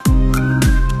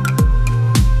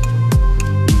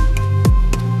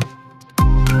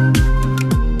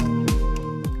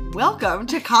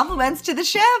welcome to Compliments to the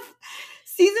Chef,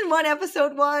 Season 1,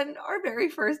 Episode 1, our very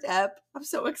first ep. I'm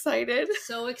so excited.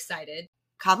 So excited.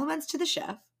 Compliments to the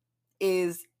Chef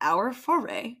is our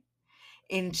foray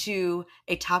into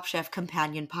a Top Chef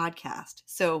companion podcast.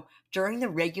 So during the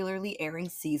regularly airing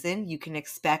season, you can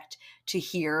expect to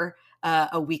hear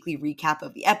a weekly recap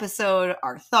of the episode,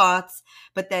 our thoughts,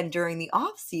 but then during the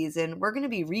off season, we're going to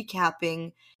be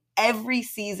recapping every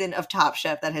season of Top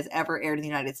Chef that has ever aired in the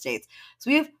United States.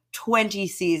 So we have 20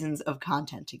 seasons of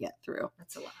content to get through.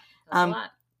 That's a lot. That's a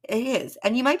lot. It is.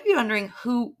 And you might be wondering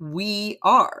who we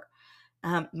are.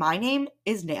 My name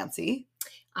is Nancy.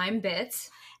 I'm Bits.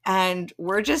 And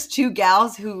we're just two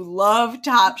gals who love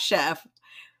Top Chef.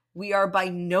 We are by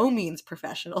no means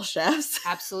professional chefs.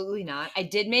 Absolutely not. I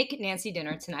did make Nancy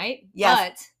dinner tonight.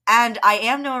 Yes. And I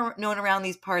am known around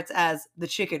these parts as the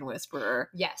chicken whisperer.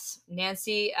 Yes.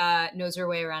 Nancy knows her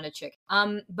way around a chicken.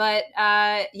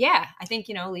 I think,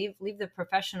 leave the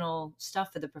professional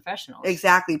stuff for the professionals.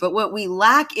 Exactly. But what we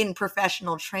lack in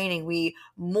professional training, we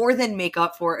more than make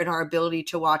up for in our ability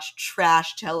to watch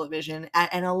trash television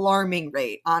at an alarming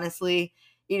rate. Honestly,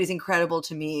 it is incredible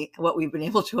to me what we've been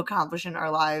able to accomplish in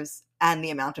our lives and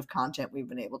the amount of content we've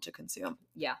been able to consume.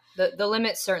 Yeah, the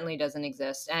limit certainly doesn't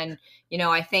exist. And,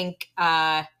 I think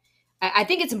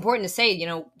it's important to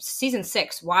say, season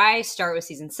 6, why start with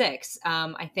season 6?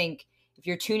 I think if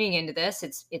you're tuning into this,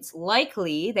 it's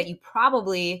likely that you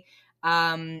probably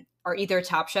are either a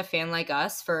Top Chef fan like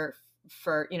us for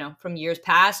from years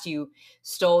past. You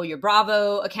stole your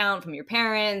Bravo account from your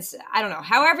parents. I don't know,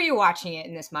 however you're watching it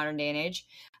in this modern day and age.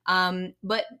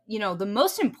 But the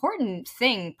most important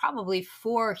thing probably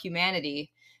for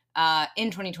humanity in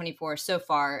 2024 so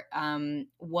far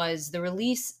was the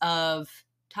release of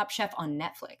Top Chef on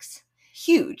Netflix.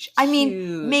 Huge. I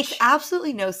mean, makes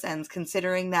absolutely no sense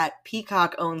considering that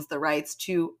Peacock owns the rights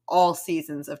to all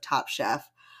seasons of Top Chef.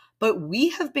 But we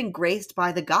have been graced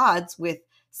by the gods with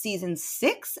season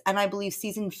 6 and I believe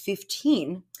season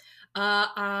 15.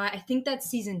 I think that's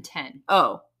season 10.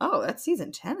 Oh, that's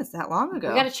season 10. It's that long ago.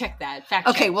 We got to check that. Fact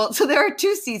check. Okay, well, so there are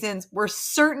 2 seasons. We're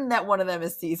certain that one of them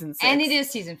is season 6. And it is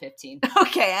season 15.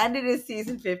 Okay, and it is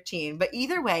season 15. But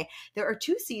either way, there are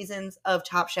 2 seasons of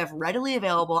Top Chef readily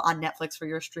available on Netflix for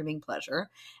your streaming pleasure.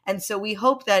 And so we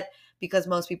hope that because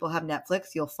most people have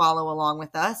Netflix, you'll follow along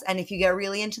with us. And if you get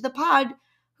really into the pod,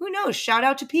 who knows? Shout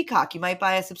out to Peacock. You might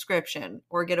buy a subscription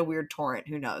or get a weird torrent.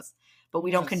 Who knows? But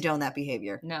we don't condone that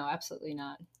behavior. No, absolutely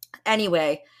not.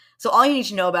 Anyway, so all you need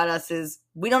to know about us is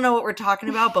we don't know what we're talking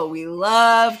about, but we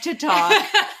love to talk.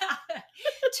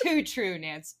 Too true,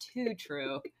 Nance. Too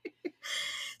true.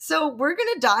 So we're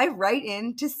going to dive right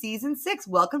into season 6.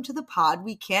 Welcome to the pod.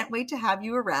 We can't wait to have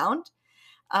you around.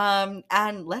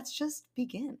 And let's just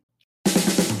begin.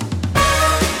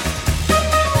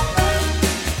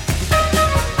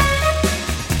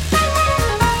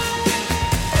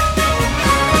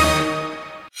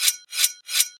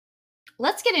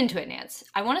 Let's get into it, Nance.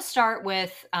 I want to start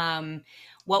with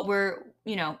what we're,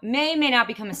 may not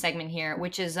become a segment here,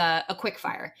 which is a quick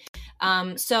fire.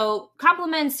 So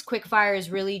compliments quick fire is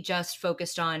really just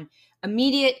focused on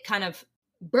immediate kind of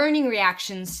burning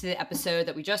reactions to the episode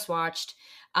that we just watched.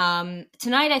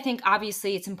 Tonight, I think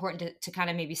obviously it's important to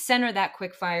kind of maybe center that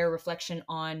quick fire reflection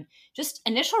on just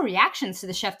initial reactions to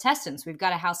the Cheftestants. We've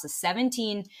got a house of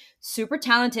 17, super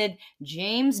talented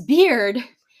James Beard.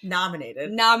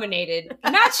 Nominated. Not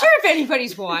sure if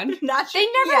anybody's won. Not sure. They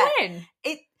never win.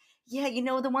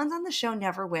 The ones on the show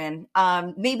never win.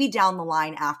 Maybe down the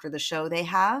line after the show they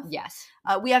have. Yes.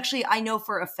 I know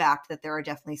for a fact that there are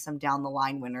definitely some down the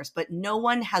line winners, but no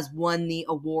one has won the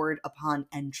award upon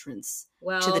entrance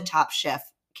to the Top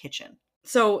Chef kitchen.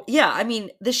 So yeah, I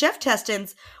mean, the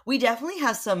Cheftestants, we definitely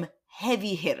have some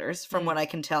heavy hitters from what I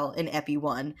can tell in Epi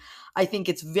 1. I think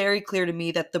it's very clear to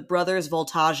me that the brothers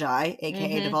Voltagi,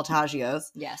 aka the Voltagios,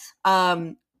 yes,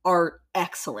 are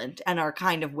excellent and are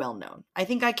kind of well known. I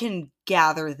think I can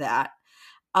gather that.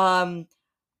 I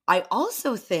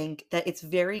also think that it's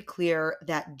very clear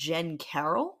that Jen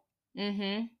Carroll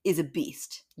is a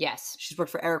beast. Yes. She's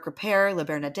worked for Eric Ripert, Le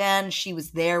Bernardin. She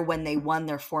was there when they won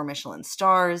their 4 Michelin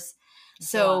stars.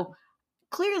 So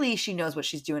clearly she knows what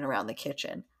she's doing around the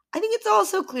kitchen. I think it's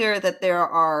also clear that there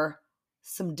are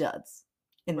some duds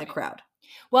in the crowd.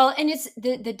 Well, and it's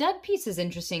the dud piece is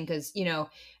interesting because,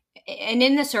 and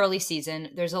in this early season,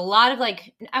 there's a lot of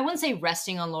I wouldn't say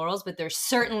resting on laurels, but there's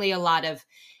certainly a lot of,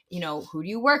 who do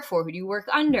you work for? Who do you work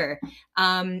under?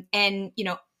 And,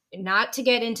 not to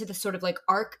get into the sort of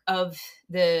arc of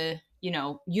the,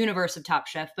 universe of Top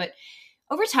Chef, but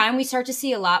over time, we start to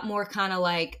see a lot more kind of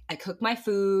like, I cook my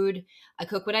food, I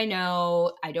cook what I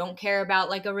know, I don't care about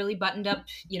like a really buttoned up,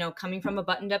 coming from a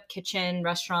buttoned up kitchen,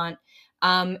 restaurant.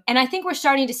 And I think we're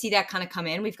starting to see that kind of come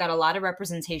in. We've got a lot of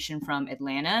representation from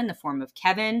Atlanta in the form of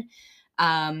Kevin.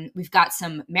 We've got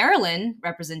some Maryland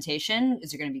representation.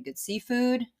 Is there going to be good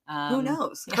seafood? Who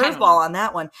knows? I don't know. Curveball on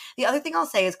that one. The other thing I'll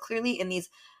say is clearly in these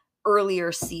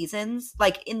earlier seasons,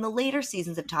 like in the later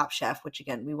seasons of Top Chef, which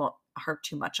again, we won't harp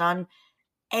too much on,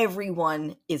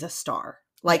 everyone is a star.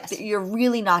 Like Yes. you're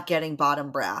really not getting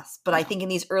bottom brass. But I think in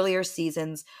these earlier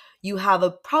seasons, you have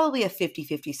probably a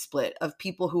 50-50 split of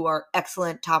people who are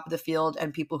excellent top of the field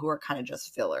and people who are kind of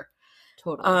just filler.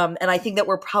 Totally. And I think that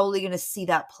we're probably going to see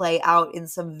that play out in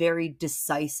some very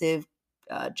decisive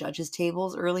judges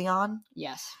tables early on.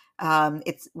 Yes.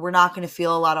 We're not going to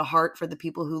feel a lot of heart for the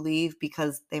people who leave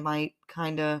because they might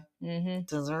kind of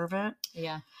deserve it.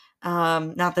 Yeah.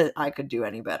 Not that I could do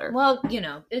any better. Well,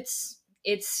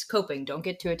 it's coping. Don't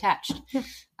get too attached.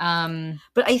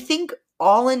 But I think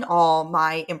all in all,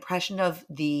 my impression of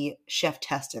the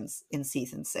Cheftestants in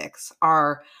season 6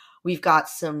 are we've got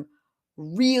some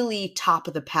really top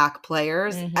of the pack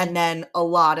players and then a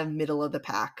lot of middle of the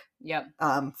pack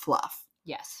fluff.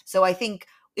 Yes. So I think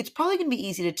it's probably going to be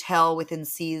easy to tell within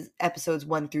episodes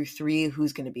 1 through 3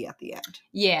 who's going to be at the end.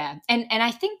 Yeah. And I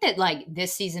think that like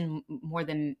this season more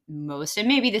than most, and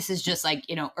maybe this is just like,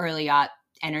 early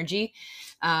energy.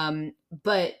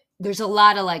 But there's a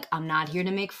lot of like, I'm not here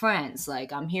to make friends.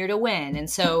 Like I'm here to win. And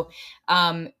so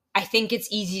I think it's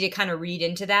easy to kind of read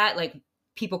into that. Like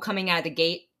people coming out of the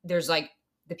gate, there's like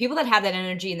the people that have that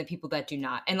energy and the people that do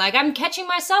not. And like, I'm catching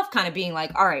myself kind of being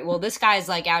like, all right, well, this guy's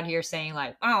like out here saying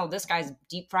like, oh, this guy's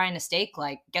deep frying a steak.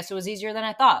 Like, guess it was easier than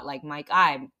I thought. Like Mike,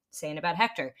 I'm saying about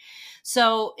Hector.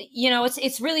 So,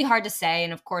 it's really hard to say.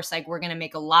 And of course, like we're going to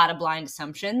make a lot of blind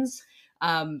assumptions.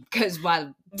 Cause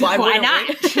why not?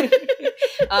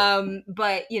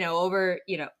 But over,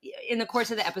 in the course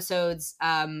of the episodes,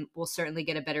 we'll certainly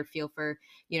get a better feel for,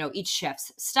 each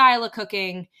chef's style of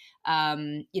cooking,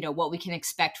 what we can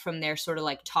expect from their sort of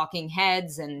like talking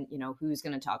heads and, who's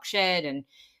going to talk shit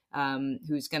and,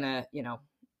 who's going to,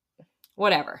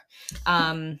 whatever.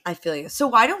 I feel you. So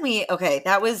why don't we,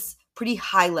 that was pretty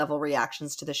high level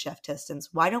reactions to the Cheftestants.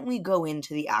 Why don't we go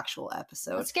into the actual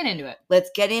episode? Let's get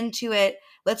into it.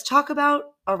 Let's talk about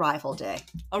Arrival Day.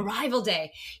 Arrival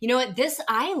Day. You know what?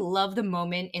 I love the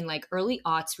moment in like early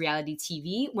aughts reality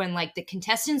TV when like the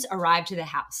contestants arrive to the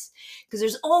house. Because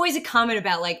there's always a comment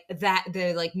about like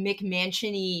the like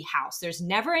McMansion-y house. There's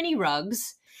never any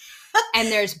rugs. And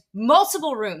there's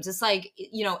multiple rooms. It's like,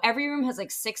 every room has like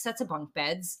 6 sets of bunk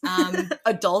beds.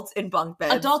 Adults in bunk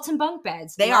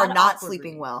beds. They are not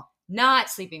sleeping well. Not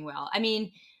sleeping well. I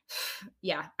mean,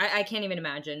 yeah, I can't even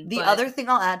imagine. The other thing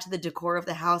I'll add to the decor of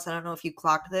the house, I don't know if you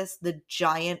clocked this, the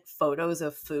giant photos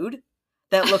of food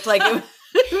that looked like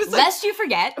it was lest you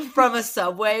forget, from a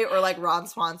Subway or like Ron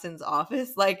Swanson's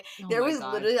office. Like there was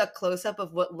literally a close-up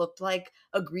of what looked like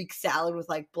a Greek salad with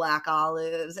like black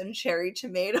olives and cherry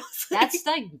tomatoes. That's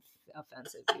like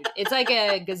offensive, dude. It's like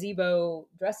a gazebo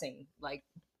dressing like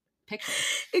picture.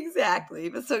 Exactly.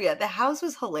 But so yeah, the house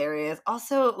was hilarious.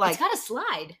 Also, like it's got a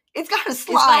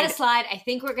slide. I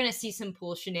think we're gonna see some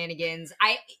pool shenanigans.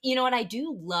 You know what? I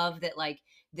do love that like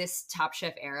this Top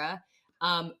Chef era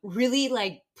really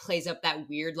like plays up that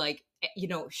weird like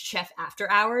chef after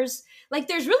hours. Like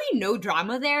there's really no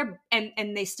drama there,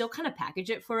 and they still kind of package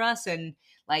it for us. And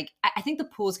like I think the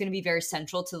pool is going to be very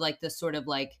central to like the sort of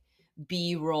like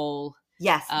B-roll.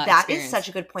 Yes, that experience. Is such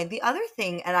a good point. The other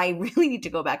thing, and I really need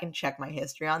to go back and check my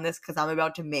history on this because I'm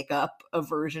about to make up a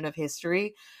version of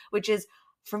history, which is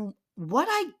from what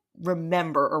I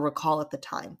remember or recall at the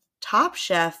time, Top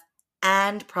Chef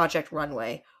and Project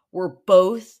Runway were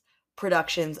both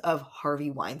productions of Harvey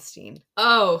Weinstein.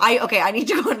 Oh. I need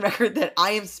to go on record that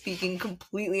I am speaking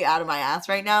completely out of my ass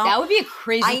right now. That would be a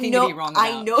crazy thing to be wrong about.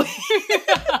 I know.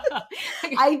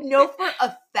 I know for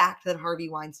a fact that Harvey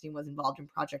Weinstein was involved in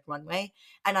Project Runway,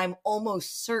 and I'm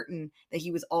almost certain that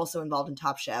he was also involved in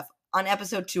Top Chef. On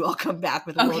episode 2, I'll come back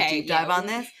with a little deep dive on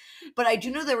this. But I do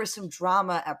know there was some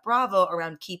drama at Bravo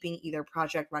around keeping either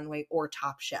Project Runway or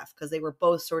Top Chef because they were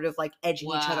both sort of like edging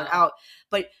each other out.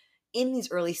 But in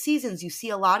these early seasons, you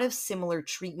see a lot of similar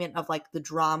treatment of like the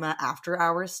drama after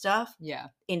hours stuff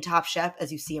in Top Chef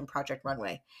as you see in Project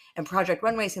Runway. And Project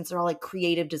Runway, since they're all like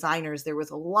creative designers, there was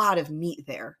a lot of meat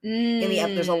there.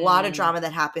 There's a lot of drama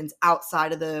that happens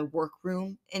outside of the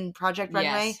workroom in Project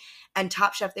Runway. Yes. And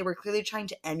Top Chef, they were clearly trying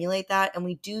to emulate that. And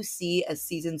we do see as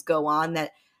seasons go on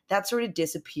that sort of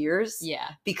disappears. Yeah.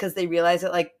 Because they realize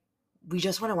that like we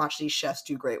just want to watch these chefs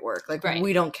do great work. Like, Right.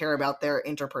 we don't care about their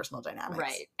interpersonal dynamics.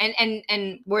 Right.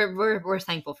 And we're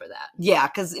thankful for that. Yeah,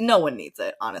 because no one needs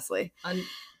it, honestly.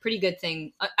 Pretty good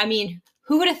thing. I mean,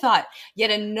 who would have thought?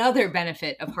 Yet another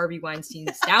benefit of Harvey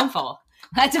Weinstein's downfall.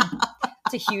 That's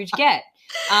a huge get.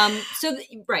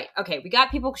 Right. Okay, we got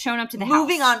people showing up to the house.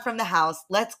 Moving on from the house,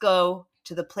 let's go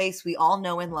to the place we all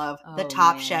know and love, the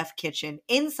Top Chef kitchen,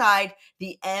 inside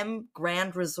the M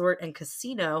Grand Resort and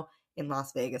Casino in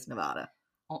Las Vegas, Nevada.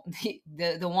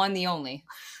 The one, the only,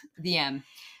 the M.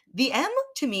 The M,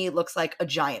 to me, looks like a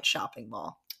giant shopping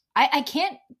mall. I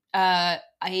can't,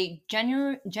 I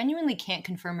genuinely can't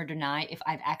confirm or deny if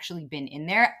I've actually been in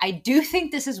there. I do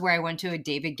think this is where I went to a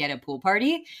David Guetta pool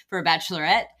party for a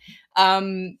bachelorette.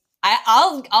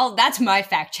 I'll that's my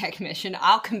fact check mission.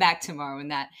 I'll come back tomorrow on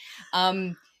that.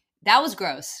 That was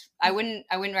gross. I wouldn't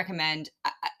recommend.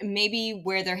 Maybe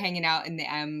where they're hanging out in the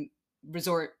M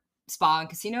Resort Spa and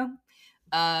Casino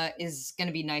is going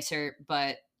to be nicer,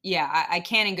 but yeah, I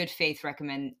can in good faith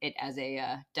recommend it as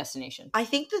a destination. I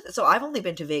think that, so I've only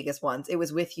been to Vegas once. It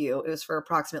was with you. It was for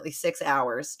approximately 6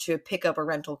 hours to pick up a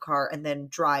rental car and then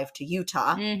drive to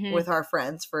Utah with our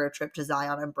friends for a trip to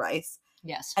Zion and Bryce.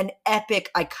 Yes. An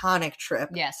epic, iconic trip.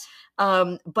 Yes.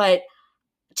 But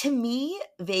to me,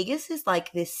 Vegas is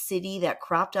like this city that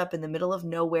cropped up in the middle of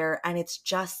nowhere. And it's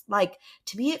just like,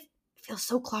 to me, it feels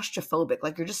so claustrophobic.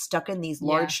 Like you're just stuck in these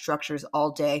large structures all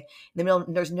day in the middle.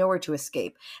 There's nowhere to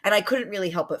escape. And I couldn't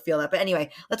really help but feel that. But anyway,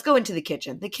 let's go into the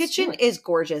kitchen. The kitchen is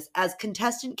gorgeous. As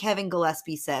contestant Kevin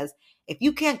Gillespie says, if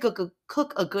you can't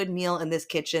cook a good meal in this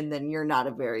kitchen, then you're not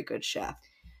a very good chef.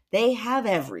 They have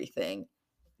everything.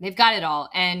 They've got it all.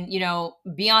 And, you know,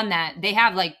 beyond that, they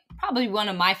have like probably one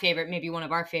of my favorite, maybe one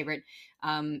of our favorite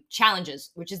challenges,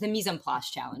 which is the mise en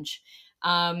place challenge.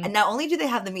 And not only do they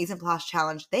have the mise en place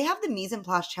challenge, they have the mise en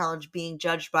place challenge being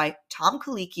judged by Tom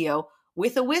Colicchio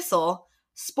with a whistle,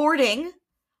 sporting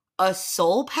a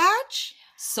soul patch,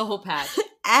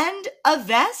 and a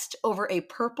vest over a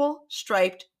purple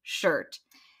striped shirt.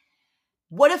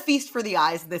 What a feast for the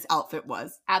eyes this outfit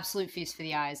was. Absolute feast for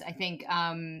the eyes. I think,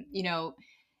 you know,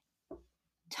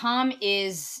 Tom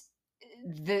is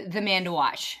the man to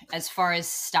watch as far as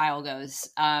style goes.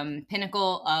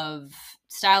 Pinnacle of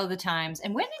style of the times.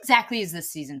 And when exactly is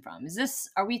this season from?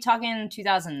 Are we talking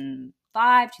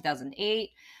 2005, 2008?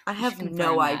 I have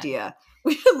no idea.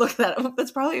 We should look that up.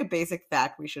 That's probably a basic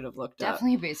fact we should have looked up.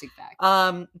 Definitely a basic fact.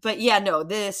 But yeah, no,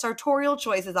 the sartorial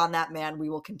choices on that man, we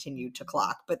will continue to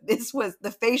clock. But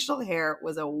the facial hair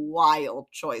was a wild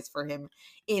choice for him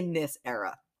in this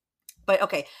era. But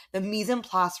okay, the mise en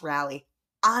place rally.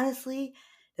 Honestly,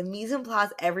 the mise en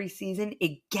place every season,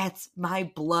 it gets my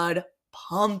blood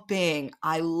pumping.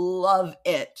 I love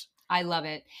it. I love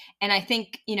it. And I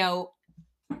think, you know,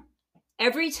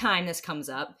 every time this comes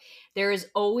up, there is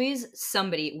always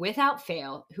somebody without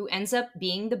fail who ends up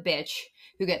being the bitch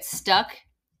who gets stuck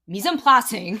mise en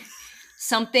placing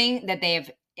something that they have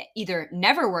either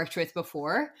never worked with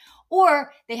before,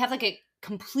 or they have like a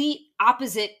complete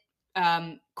opposite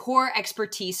core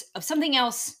expertise of something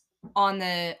else on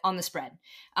the spread.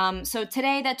 So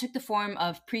today that took the form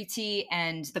of Preeti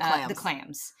and the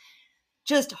clams.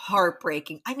 Just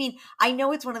heartbreaking. I mean, I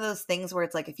know it's one of those things where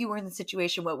it's like, if you were in the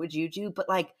situation, what would you do? But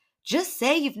like, just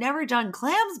say you've never done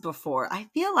clams before. I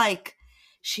feel like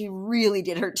she really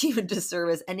did her team a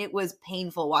disservice, and it was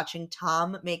painful watching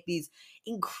Tom make these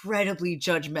incredibly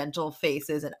judgmental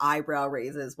faces and eyebrow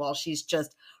raises while she's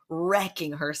just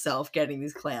wrecking herself getting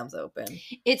these clams open.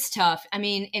 It's tough. I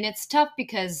mean, and it's tough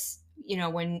because, you know,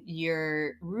 when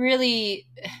you're really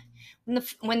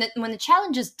when the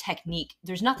challenge is technique,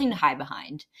 there's nothing to hide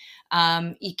behind.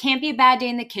 It can't be a bad day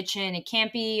in the kitchen. It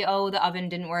can't be, oh, the oven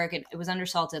didn't work. It was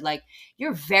undersalted. Like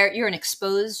you're an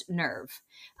exposed nerve.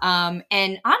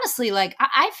 And honestly, like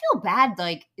I feel bad.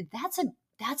 Like that's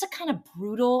a kind of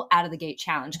brutal out of the gate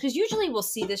challenge, because usually we'll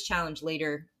see this challenge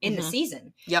later in the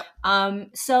season. Yep.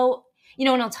 So, you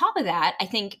know, and on top of that, I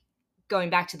think going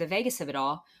back to the Vegas of it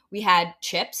all, we had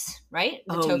chips, right?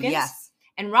 The tokens. Yes.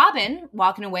 And Robin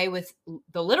walking away with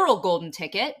the literal golden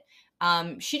ticket.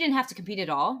 She didn't have to compete at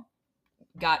all.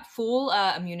 Got full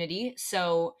immunity.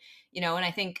 So, you know, and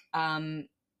I think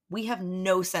we have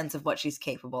no sense of what she's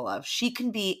capable of. She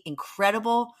can be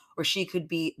incredible, or she could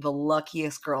be the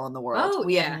luckiest girl in the world.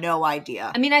 We have no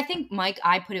idea. I mean, I think Mike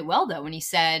I put it well though when he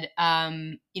said,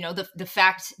 you know, the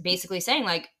fact basically saying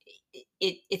like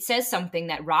it says something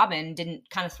that Robin didn't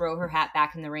kind of throw her hat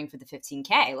back in the ring for the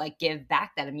 15K, like give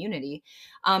back that immunity.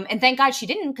 And thank God she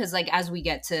didn't, because like as we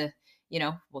get to, you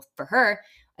know, well for her,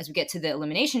 as we get to the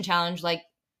elimination challenge, like,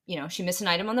 you know, she missed an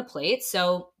item on the plate.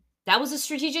 So that was a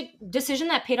strategic decision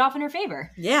that paid off in her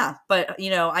favor. Yeah, but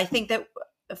I think that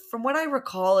from what I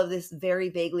recall of this, very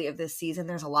vaguely of this season,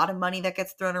 there's a lot of money that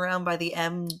gets thrown around by the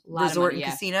M Resort and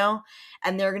Casino,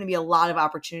 and there are going to be a lot of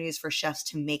opportunities for chefs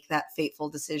to make that fateful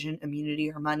decision,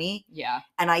 immunity or money. Yeah.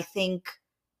 And I think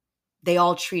they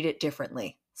all treat it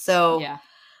differently. So yeah.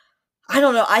 I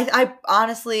don't know. I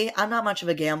honestly, I'm not much of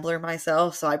a gambler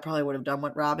myself, so I probably would have done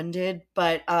what Robin did.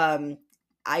 But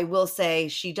I will say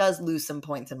she does lose some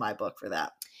points in my book for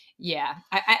that. Yeah,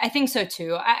 I think so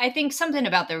too. I think something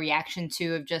about the reaction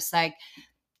too of just like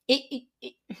it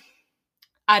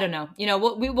I don't know.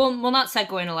 We'll not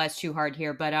psychoanalyze too hard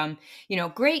here, but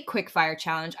great quick fire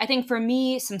challenge. I think for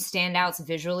me, some standouts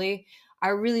visually. I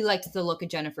really liked the look of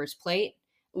Jennifer's plate.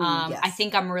 Ooh, yes. I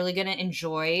think I'm really gonna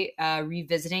enjoy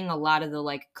revisiting a lot of the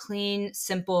like clean,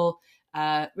 simple,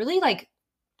 really like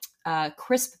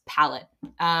crisp palette.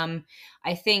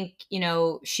 I think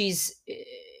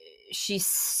she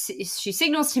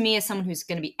signals to me as someone who's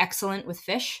going to be excellent with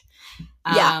fish.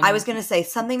 Yeah, I was going to say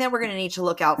something that we're going to need to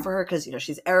look out for her because,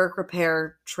 she's Eric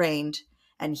Repair trained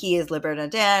and he is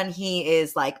Libernadan. He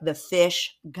is like the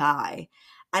fish guy.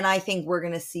 And I think we're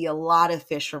going to see a lot of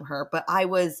fish from her. But I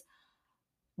was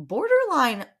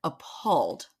borderline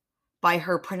appalled by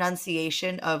her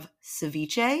pronunciation of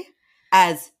ceviche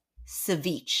as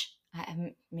ceviche.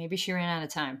 Maybe she ran out of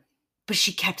time. But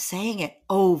she kept saying it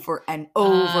over and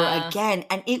over again.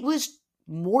 And it was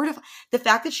mortifying. The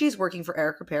fact that she's working for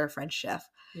Eric Repair, a French chef.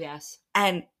 Yes.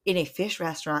 And in a fish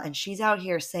restaurant, and she's out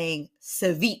here saying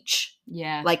ceviche.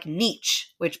 Yeah. Like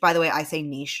niche, which, by the way, I say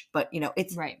niche, but,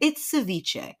 it's right. It's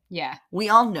ceviche. Yeah. We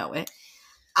all know it.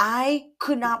 I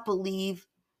could not believe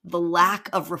the lack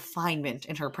of refinement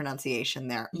in her pronunciation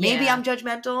there. Yeah. Maybe I'm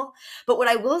judgmental, but what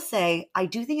I will say, I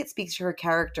do think it speaks to her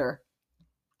character.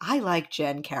 I like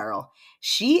Jen Carroll.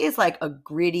 She is like a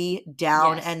gritty,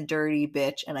 down and dirty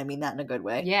bitch, and I mean that in a good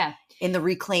way. Yeah. In the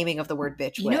reclaiming of the word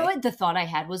bitch way. You know what the thought I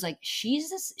had was like, she's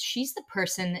the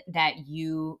person that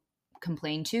you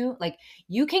complain to. Like,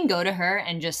 you can go to her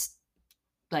and just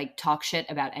like talk shit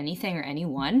about anything or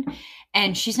anyone,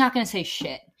 and she's not going to say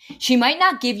shit. She might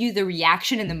not give you the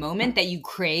reaction in the moment that you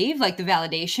crave, like the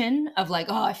validation of like,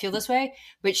 oh, I feel this way,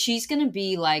 but she's going to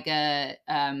be like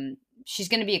she's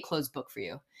going to be a closed book for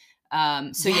you.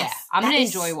 I'm going to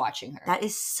enjoy watching her. That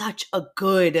is such a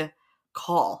good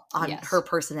call on her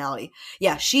personality.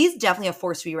 Yeah, she's definitely a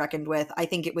force to be reckoned with. I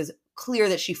think it was clear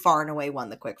that she far and away won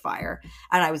the quick fire.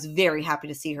 And I was very happy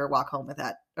to see her come home with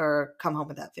that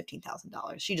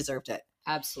 $15,000. She deserved it.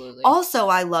 Absolutely. Also,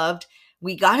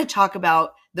 we got to talk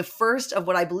about the first of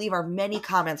what I believe are many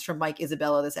comments from Mike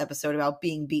Isabella this episode about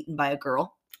being beaten by a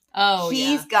girl. Oh,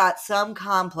 He's got some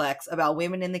complex about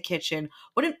women in the kitchen.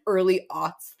 What an early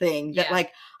aughts thing that I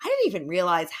didn't even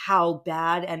realize how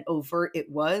bad and overt it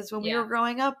was when we were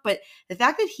growing up. But the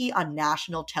fact that he on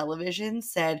national television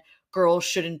said girls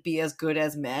shouldn't be as good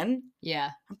as men. Yeah.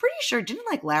 I'm pretty sure,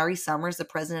 didn't Larry Summers, the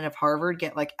president of Harvard,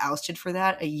 get ousted for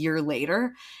that a year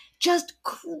later? Just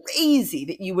crazy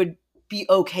that you would be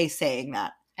okay saying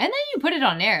that. And then you put it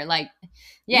on air.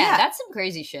 That's some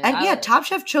crazy shit. And Top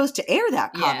Chef chose to air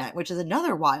that comment, which is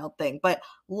another wild thing. But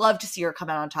love to see her come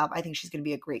out on top. I think she's going to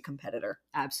be a great competitor.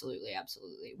 Absolutely,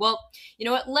 absolutely. Well, you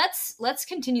know what? Let's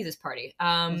continue this party.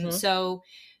 So,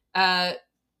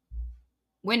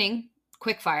 winning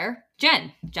quickfire,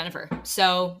 Jennifer.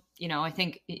 So, I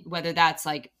think whether that's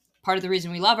like part of the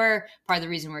reason we love her, part of the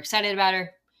reason we're excited about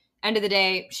her. End of the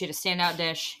day, she had a standout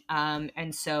dish,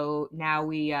 and so now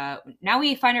we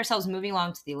find ourselves moving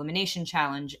along to the elimination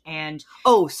challenge. And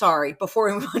sorry, before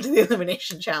we move on to the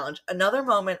elimination challenge, another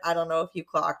moment I don't know if you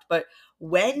clocked, but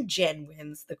when Jen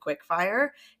wins the quickfire,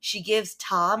 she gives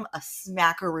Tom a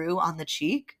smackaroo on the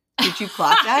cheek. Did you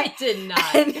clock that? I did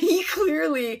not. And he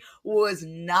clearly was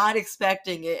not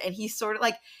expecting it, and he sort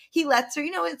of he lets her.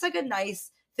 It's like a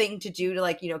nice thing to do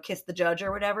to kiss the judge or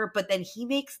whatever, but then he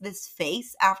makes this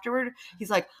face afterward. He's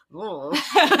like, oh.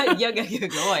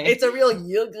 It's a real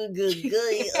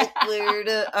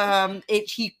awkward.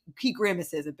 He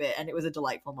grimaces a bit, and it was a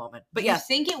delightful moment. But I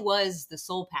think it was the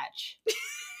soul patch.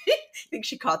 I think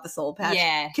she caught the soul patch.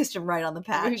 Yeah, kissed him right on the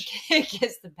patch.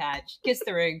 Kiss the patch. Kiss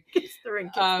the ring. Kiss the ring.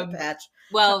 Kiss the patch.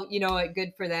 Well, you know what?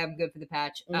 Good for them. Good for the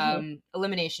patch.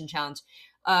 Elimination challenge.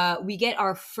 We get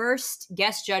our first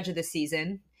guest judge of the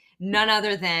season, none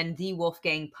other than the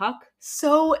Wolfgang Puck.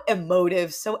 So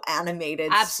emotive, so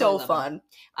animated, absolutely so fun.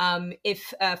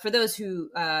 If for those who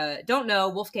don't know,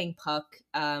 Wolfgang Puck,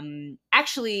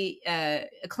 actually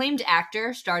acclaimed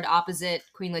actor, starred opposite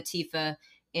Queen Latifah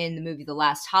in the movie The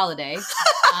Last Holiday.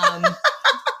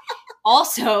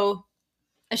 Also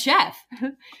a chef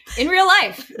in real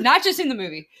life, not just in the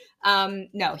movie.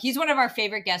 No, he's one of our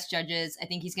favorite guest judges. I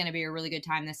think he's going to be a really good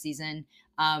time this season.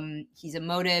 He's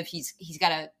emotive. He's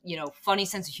got a funny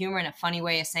sense of humor and a funny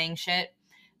way of saying shit.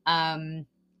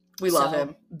 We love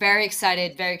him. Very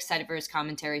excited for his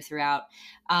commentary throughout.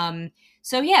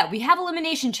 So yeah, we have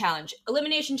elimination challenge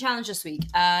this week.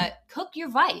 Cook your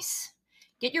vice.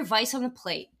 Get your vice on the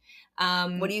plate.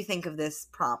 What do you think of this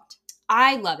prompt?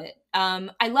 I love it.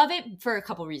 I love it for a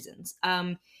couple reasons.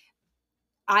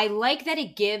 I like that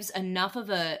it gives enough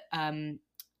of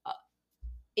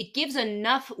it gives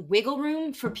enough wiggle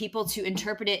room for people to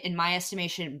interpret it, in my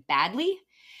estimation, badly,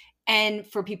 and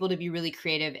for people to be really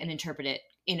creative and interpret it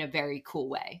in a very cool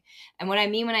way. And what I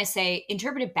mean when I say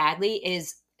interpret it badly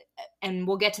is, and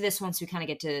we'll get to this once we kind of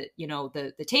get to,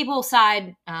 the table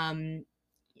side,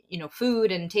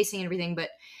 food and tasting and everything, but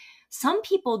some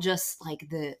people just like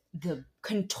the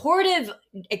contortive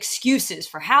excuses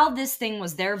for how this thing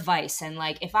was their vice. And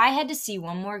like, if I had to see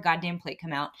one more goddamn plate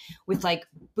come out with like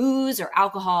booze or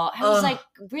alcohol, I was like,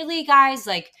 really, guys?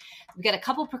 Like, we got a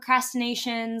couple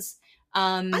procrastinations.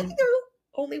 I think there was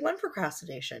only one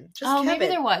procrastination. Just Kevin. Maybe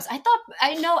there was.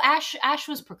 I know Ash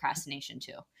was procrastination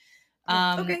too.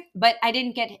 Okay. But I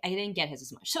didn't get his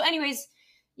as much. So anyways,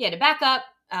 yeah, to back up,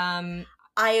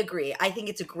 I agree. I think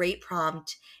it's a great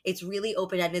prompt. It's really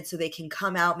open-ended, so they can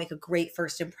come out, make a great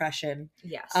first impression.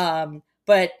 Yes.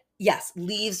 But yes,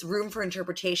 leaves room for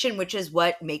interpretation, which is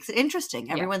what makes it interesting.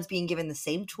 Everyone's being given the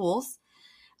same tools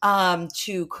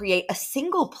to create a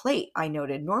single plate. I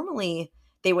noted normally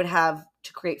they would have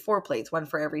to create 4 plates, one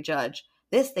for every judge.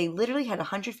 They literally had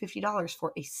 $150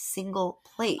 for a single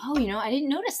plate. Oh, I didn't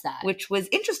notice that. Which was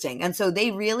interesting. And so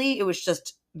it was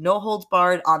just no holds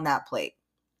barred on that plate.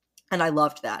 And I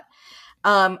loved that.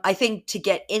 I think to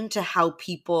get into how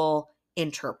people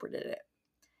interpreted it.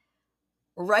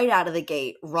 Right out of the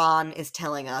gate, Ron is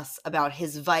telling us about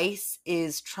his vice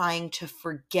is trying to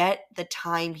forget the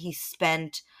time he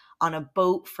spent on a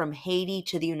boat from Haiti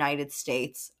to the United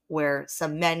States where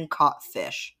some men caught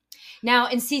fish. Now,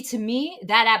 and see, to me,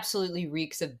 that absolutely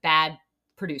reeks of bad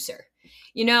producer.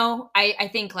 I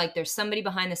think like there's somebody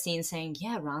behind the scenes saying,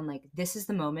 yeah, Ron, like this is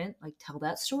the moment, like tell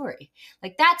that story.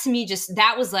 Like that to me,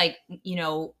 that was like,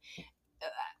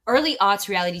 early aughts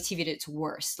reality TV at its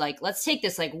worst. Like, let's take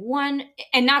this like one,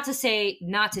 and not to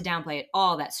downplay at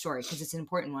all that story, because it's an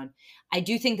important one. I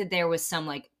do think that there was some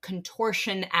like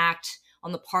contortion act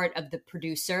on the part of the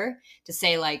producer to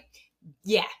say like,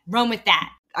 yeah, run with that.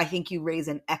 I think you raise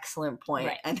an excellent point,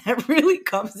 right. And that really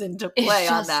comes into play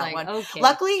on that one. Okay.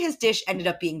 Luckily, his dish ended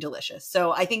up being delicious.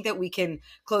 So I think that we can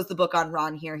close the book on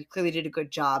Ron here. He clearly did a good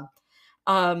job.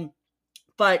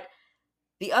 But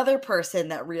the other person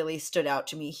that really stood out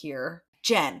to me here,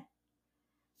 Jen.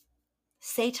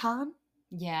 Seitan?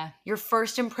 Yeah. Your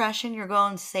first impression, you're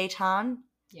going Seitan?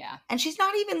 Yeah. And she's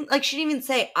not even, like, she didn't even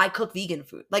say, I cook vegan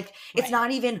food. Like, it's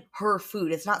not even her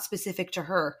food. It's not specific to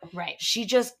her. Right. She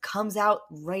just comes out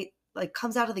of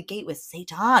the gate with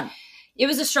Seitan. It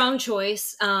was a strong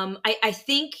choice. I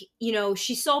think,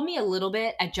 she sold me a little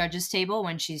bit at judges' table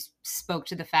when she spoke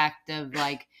to the fact of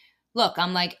like, look,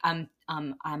 I'm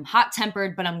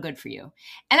hot-tempered, but I'm good for you.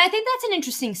 And I think that's an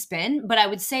interesting spin, but I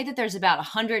would say that there's about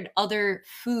 100 other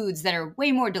foods that are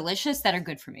way more delicious that are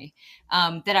good for me,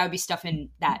 that I would be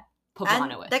stuffing that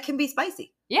poblano with. That can be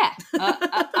spicy. Yeah,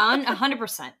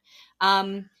 100%.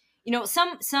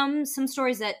 Some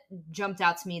stories that jumped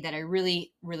out to me that I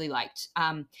really, really liked.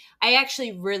 I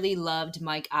actually really loved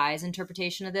Mike I's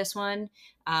interpretation of this one.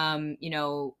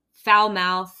 Foul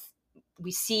mouth.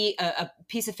 We see a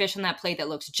piece of fish on that plate that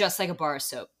looks just like a bar of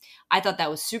soap. I thought that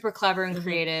was super clever and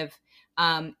creative.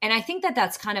 And I think that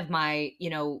that's kind of my,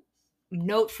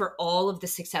 note for all of the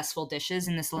successful dishes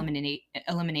in this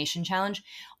elimination challenge.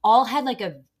 All had like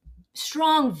a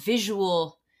strong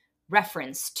visual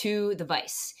reference to the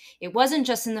vice. It wasn't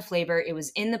just in the flavor. It was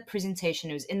in the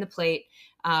presentation. It was in the plate.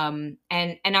 And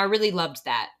I really loved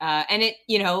that. And it,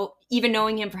 even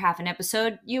knowing him for half an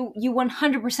episode, you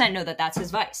 100% know that that's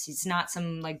his vice. He's not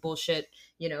some like bullshit,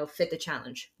 fit the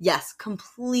challenge. Yes,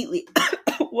 completely.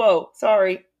 Whoa,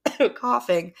 sorry.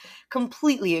 Coughing.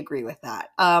 Completely agree with that.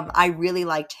 I really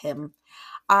liked him.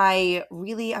 I'm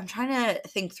trying to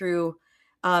think through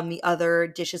the other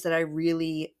dishes that I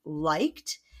really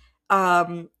liked.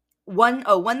 One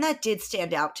that did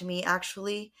stand out to me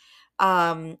actually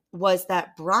was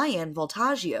that Brian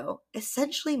Voltaggio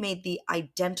essentially made the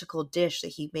identical dish that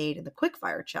he made in the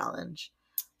quickfire challenge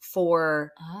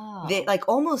for like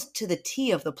almost to the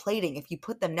T of the plating. If you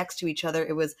put them next to each other,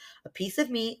 it was a piece of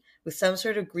meat with some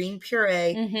sort of green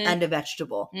puree and a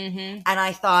vegetable. And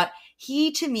I thought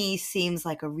he, to me, seems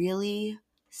like a really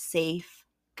safe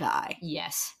guy.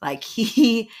 Yes. Like,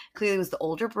 he clearly was the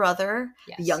older brother.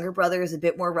 Yes. The younger brother is a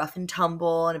bit more rough and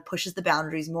tumble, and it pushes the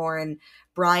boundaries more. And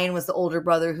Brian was the older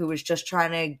brother who was just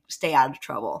trying to stay out of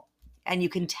trouble. And you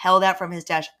can tell that from his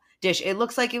dish. It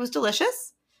looks like it was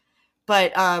delicious,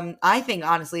 but I think,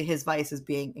 honestly, his vice is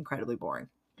being incredibly boring.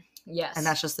 Yes. And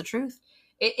that's just the truth.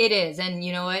 It is. And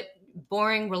you know what?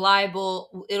 Boring,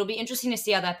 reliable. It'll be interesting to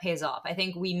see how that pays off. I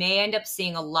think we may end up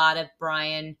seeing a lot of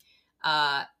Brian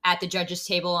at the judges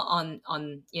table on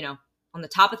the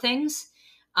top of things.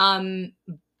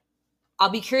 I'll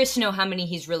be curious to know how many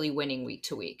he's really winning week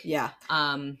to week. Yeah.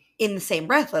 In the same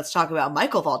breath, let's talk about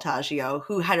Michael Voltaggio,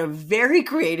 who had a very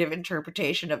creative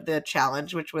interpretation of the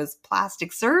challenge, which was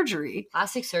plastic surgery.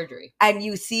 Plastic surgery. And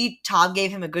you see Tom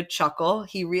gave him a good chuckle.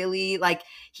 He really,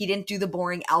 he didn't do the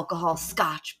boring alcohol,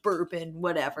 scotch, bourbon,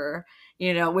 whatever,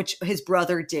 which his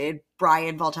brother did.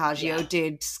 Brian Voltaggio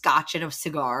did scotch and a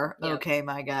cigar. Yep. Okay,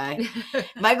 my guy.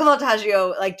 Michael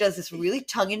Voltaggio, does this really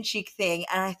tongue-in-cheek thing,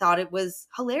 and I thought it was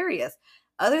hilarious.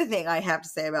 Other thing I have to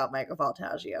say about Michael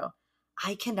Voltaggio,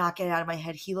 I cannot get it out of my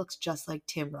head. He looks just like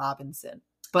Tim Robinson.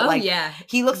 But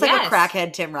he looks like a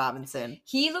crackhead Tim Robinson.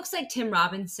 He looks like Tim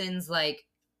Robinson's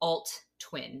alt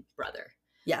twin brother.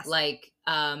 Yes.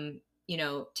 Tim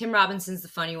Robinson's the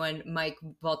funny one. Mike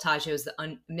Voltaggio is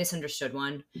the misunderstood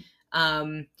one.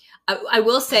 I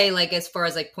will say, as far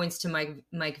as points to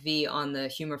Mike V on the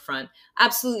humor front,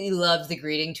 absolutely loved the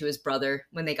greeting to his brother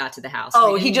when they got to the house.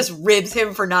 Oh, he just ribs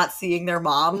him for not seeing their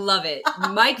mom. Love it.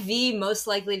 Mike V, most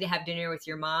likely to have dinner with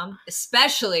your mom,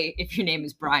 especially if your name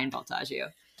is Brian Voltaggio.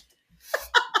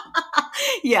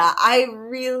 Yeah, I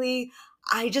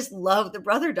just love the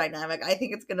brother dynamic. I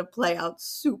think it's going to play out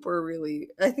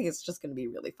I think it's just going to be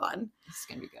really fun. It's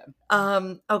going to be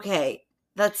good. Okay.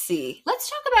 Let's see. Let's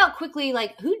talk about quickly,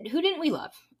 who didn't we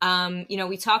love?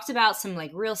 We talked about some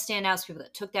real standouts, people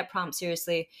that took that prompt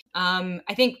seriously.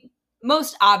 I think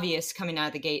most obvious coming out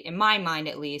of the gate, in my mind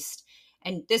at least,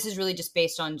 and this is really just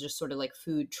based on just sort of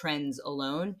food trends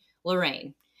alone,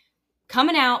 Lorraine.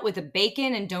 Coming out with a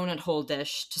bacon and donut hole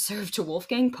dish to serve to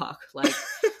Wolfgang Puck.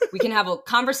 We can have a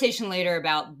conversation later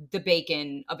about the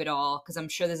bacon of it all, because I'm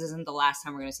sure this isn't the last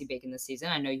time we're going to see bacon this season.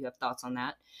 I know you have thoughts on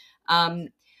that.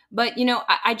 But,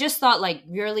 I just thought,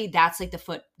 really, that's, the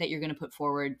foot that you're going to put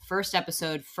forward. First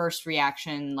episode, first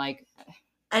reaction,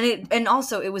 And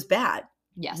also, it was bad.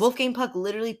 Yes. Wolfgang Puck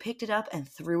literally picked it up and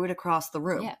threw it across the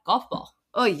room. Yeah, golf ball.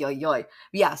 Oy, oy, oy.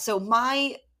 Yeah, so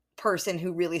my person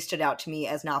who really stood out to me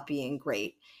as not being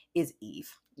great is Eve.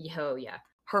 Oh, yeah.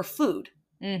 Her food.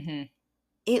 Mm-hmm.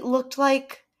 It looked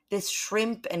like this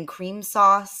shrimp and cream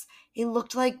sauce. It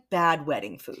looked like bad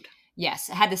wedding food. Yes,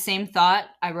 I had the same thought.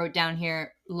 I wrote down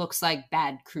here, looks like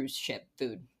bad cruise ship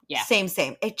food. Yeah. Same.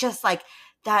 It just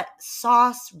that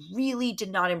sauce really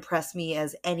did not impress me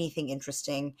as anything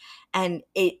interesting. And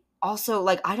it also,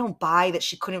 I don't buy that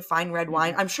she couldn't find red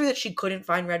wine. I'm sure that she couldn't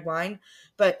find red wine,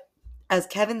 but as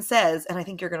Kevin says, and I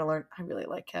think you're going to learn, I really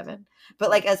like Kevin,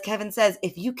 but as Kevin says,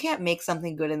 if you can't make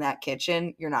something good in that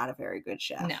kitchen, you're not a very good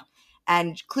chef. No.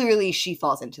 And clearly she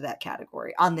falls into that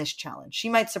category on this challenge. She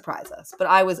might surprise us, but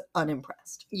I was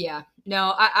unimpressed. Yeah.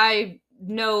 No, I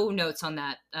no notes on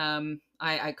that.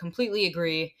 I completely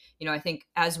agree. I think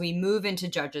as we move into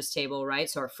judges table, right?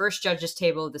 So our first judges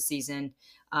table of the season,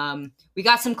 we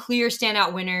got some clear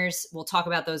standout winners. We'll talk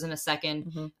about those in a second.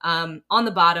 Mm-hmm. On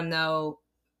the bottom though,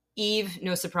 Eve,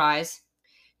 no surprise.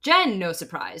 Jen, no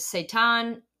surprise.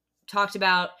 Seitan, talked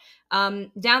about.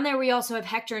 Down there, we also have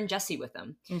Hector and Jesse with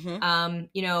them.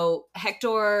 Mm-hmm.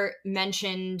 Hector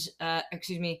mentioned,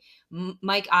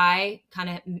 Mike I kind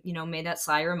of, made that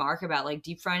sly remark about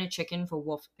deep frying a chicken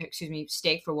for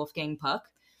steak for Wolfgang Puck.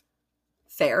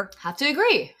 Fair. Have to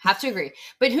agree.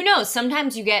 But who knows?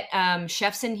 Sometimes you get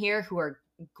chefs in here who are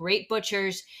great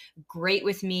butchers, great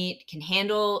with meat, can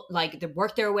handle, they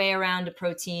work their way around to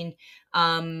protein.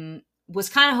 Was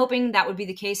kind of hoping that would be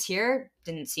the case here.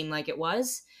 Didn't seem like it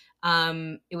was.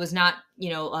 It was not,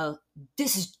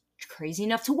 this is crazy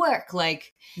enough to work.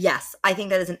 Yes, I think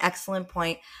that is an excellent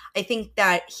point. I think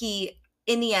that he,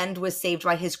 in the end, was saved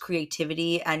by his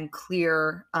creativity and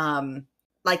clear,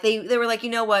 they were you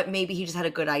know what, maybe he just had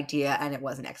a good idea and it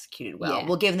wasn't executed well. Yeah.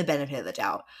 We'll give him the benefit of the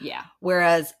doubt. Yeah.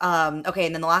 Whereas, and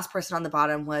then the last person on the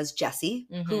bottom was Jesse,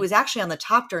 mm-hmm. who was actually on the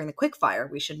top during the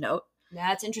quickfire, we should note.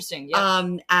 That's interesting.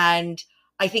 Yeah. And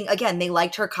I think, again, they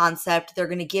liked her concept. They're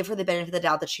going to give her the benefit of the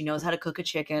doubt that she knows how to cook a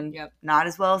chicken. Yep. Not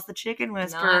as well as the Chicken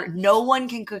Whisperer. No one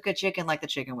can cook a chicken like the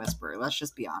Chicken Whisperer. Let's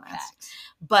just be honest. Facts.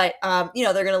 But,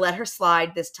 they're going to let her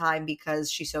slide this time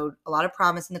because she showed a lot of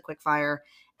promise in the quickfire.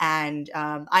 And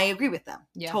I agree with them.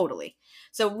 Yeah. Totally.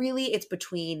 So really, it's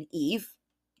between Eve,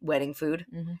 wedding food,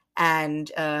 Mhm.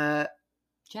 and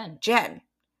Jen.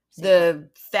 the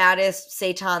fattest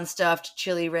seitan stuffed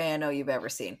chili relleno you've ever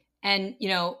seen. And,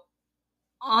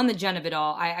 on the Jen of it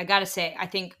all, I got to say, I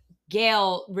think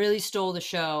Gail really stole the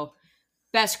show.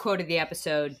 Best quote of the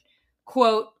episode.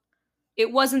 Quote,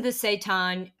 "It wasn't the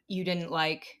seitan you didn't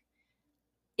like.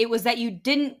 It was that you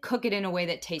didn't cook it in a way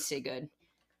that tasted good."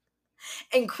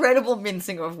 Incredible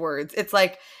mincing of words. It's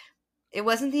like, it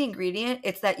wasn't the ingredient,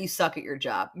 it's that you suck at your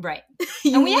job. Right.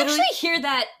 You And we literally- actually hear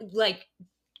that, like,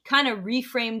 kind of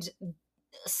reframed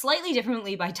slightly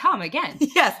differently by Tom again.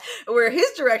 Yes, where his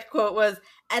direct quote was,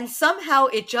 "And somehow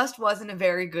it just wasn't a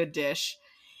very good dish."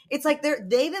 It's like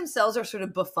they themselves are sort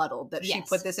of befuddled that she Yes.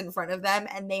 put this in front of them,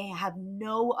 and they have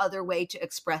no other way to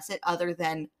express it other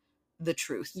than the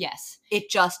truth. Yes. It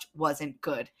just wasn't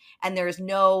good. And there's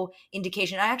no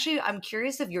indication. I'm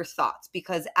curious of your thoughts,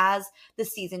 because as the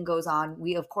season goes on,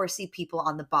 we of course see people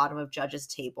on the bottom of judges'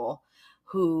 table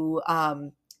who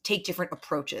take different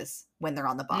approaches when they're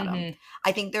on the bottom. Mhm.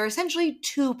 I think there are essentially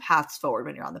two paths forward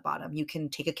when you're on the bottom. You can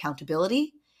take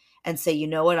accountability and say, you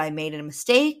know what, I made a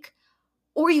mistake.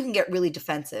 Or you can get really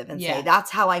defensive and say,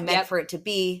 that's how I meant for it to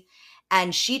be.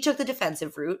 And she took the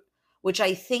defensive route, which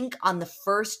I think on the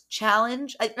first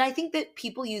challenge, and I think that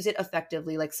people use it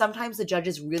effectively. Like sometimes the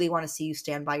judges really want to see you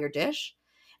stand by your dish,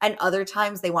 and other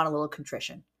times they want a little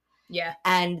contrition. Yeah.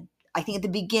 And I think at the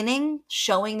beginning,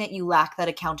 showing that you lack that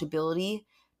accountability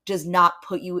does not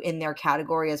put you in their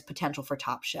category as potential for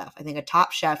top chef. I think a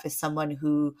top chef is someone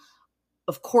who,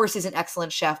 of course, is an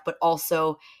excellent chef, but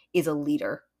also is a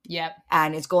leader. Yep.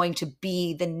 And is going to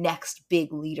be the next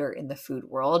big leader in the food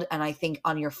world. And I think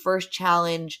on your first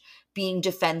challenge, being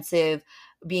defensive,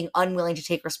 being unwilling to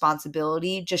take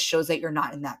responsibility just shows that you're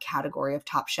not in that category of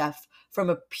top chef from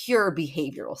a pure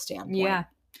behavioral standpoint. Yeah.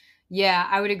 Yeah,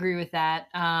 I would agree with that.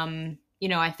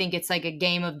 I think it's like a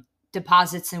game of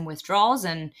deposits and withdrawals,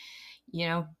 and,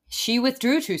 she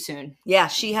withdrew too soon. Yeah,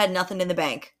 she had nothing in the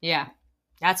bank. Yeah.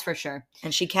 That's for sure.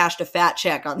 And she cashed a fat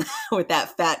check on with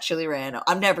that fat chili relleno.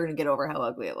 I'm never going to get over how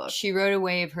ugly it looked. She wrote a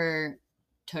wave her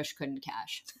tush couldn't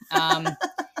cash.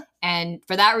 And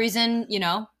for that reason,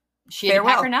 she had to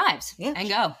pack her knives and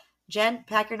go. Jen,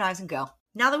 pack your knives and go.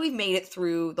 Now that we've made it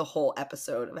through the whole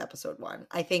episode of episode 1,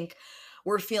 I think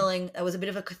we're feeling, it was a bit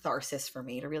of a catharsis for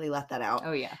me to really let that out.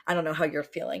 Oh, yeah. I don't know how you're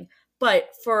feeling. But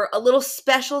for a little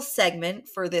special segment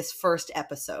for this first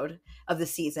episode of the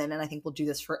season, and I think we'll do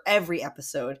this for every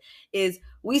episode, is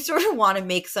we sort of want to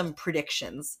make some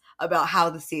predictions about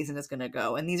how the season is going to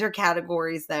go. And these are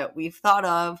categories that we've thought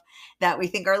of that we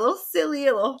think are a little silly,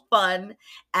 a little fun.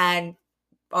 And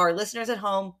our listeners at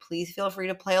home, please feel free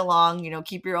to play along,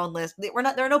 keep your own list. There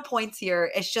are no points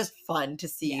here. It's just fun to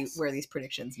see where these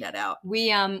predictions net out. We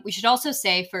should also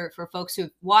say for folks who've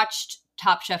watched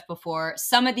Top Chef before,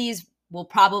 some of these will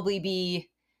probably be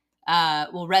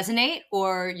will resonate,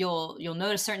 or you'll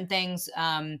notice certain things.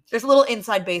 There's a little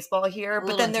inside baseball here,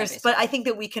 but then but I think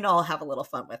that we can all have a little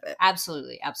fun with it.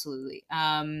 Absolutely.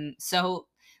 So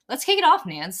let's kick it off,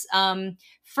 Nance.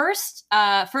 First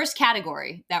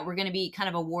category that we're going to be kind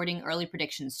of awarding early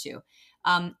predictions to.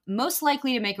 Most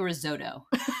likely to make a risotto.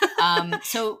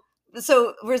 So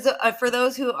for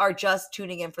those who are just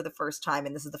tuning in for the first time,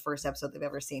 and this is the first episode they've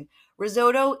ever seen,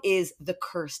 risotto is the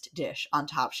cursed dish on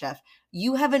Top Chef.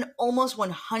 You have an almost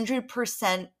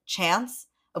 100% chance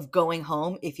of going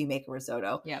home if you make a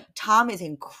risotto. Yep. Tom is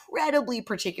incredibly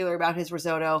particular about his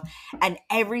risotto, and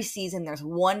every season there's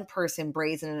one person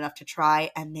brazen enough to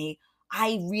try, and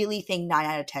I really think 9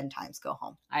 out of 10 times go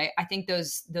home. I think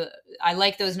I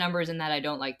like those numbers in that I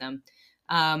don't like them.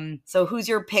 So who's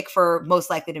your pick for most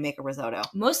likely to make a risotto?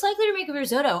 Most likely to make a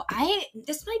risotto.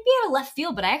 This might be out of left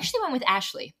field, but I actually went with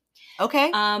Ashley.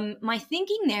 Okay. My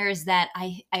thinking there is that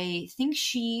I think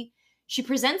she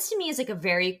presents to me as like a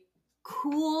very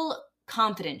cool,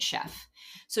 confident chef.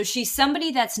 So she's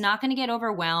somebody that's not going to get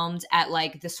overwhelmed at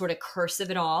like the sort of curse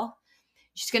of it all.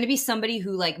 She's going to be somebody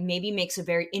who like maybe makes a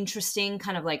very interesting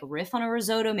kind of like riff on a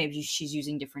risotto. Maybe she's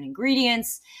using different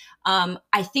ingredients.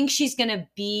 I think she's going to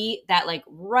be that like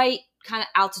right kind of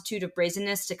altitude of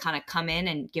brazenness to kind of come in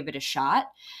and give it a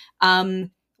shot.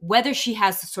 Whether she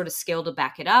has the sort of skill to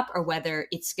back it up or whether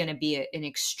it's going to be an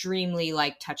extremely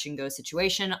like touch and go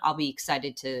situation, I'll be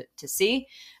excited to see.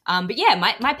 But yeah,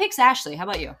 my pick's Ashley. How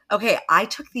about you? Okay, I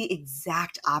took the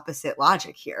exact opposite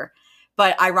logic here.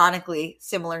 But ironically,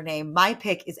 similar name. My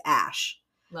pick is Ash,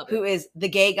 who is the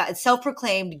gay guy,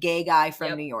 self-proclaimed gay guy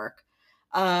from New York.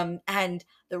 And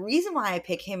the reason why I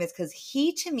pick him is because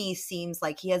he, to me, seems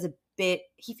like he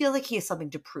feels like he has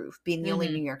something to prove, being the only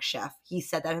New York chef. He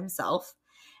said that himself.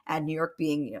 and New York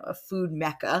being, a food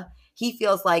mecca, he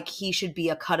feels like he should be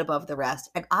a cut above the rest.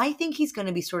 And I think he's going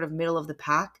to be sort of middle of the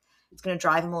pack. It's going to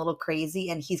drive him a little crazy,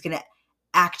 and he's going to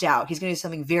act out. He's going to do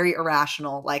something very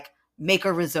irrational, like make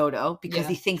a risotto because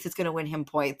he thinks it's going to win him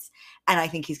points. And I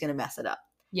think he's going to mess it up.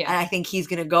 Yeah. And I think he's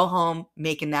going to go home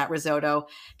making that risotto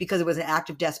because it was an act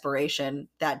of desperation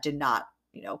that did not,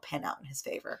 pan out in his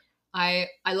favor. I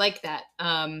like that.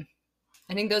 I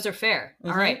think those are fair.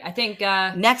 All right. I think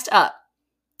next up.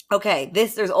 Okay,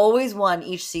 there's always one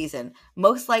each season,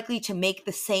 most likely to make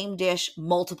the same dish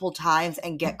multiple times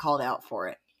and get called out for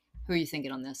it. Who are you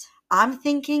thinking on this? I'm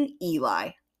thinking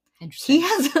Eli. Interesting. He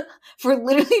has, for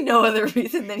literally no other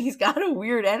reason than he's got a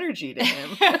weird energy to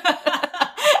him.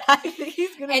 I think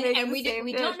he's gonna make and the same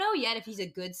we dish. don't know yet if he's a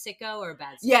good sicko or a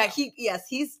bad sicko. Yeah,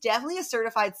 he's definitely a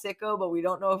certified sicko, but we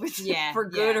don't know if it's for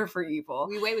good or for evil.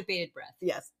 We wait with bated breath.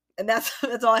 Yes. And that's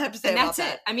all I have to say about that. And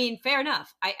that's it. I mean, fair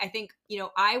enough. I think,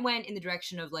 I went in the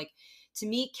direction of like, to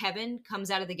me, Kevin comes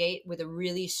out of the gate with a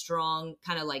really strong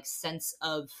kind of like sense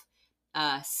of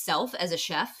self as a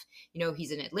chef.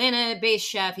 He's an Atlanta-based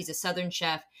chef. He's a Southern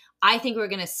chef. I think we're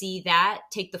going to see that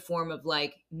take the form of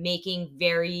like making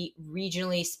very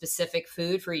regionally specific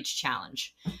food for each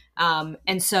challenge.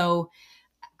 And so,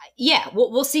 yeah,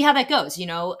 we'll see how that goes.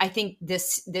 I think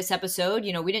this episode,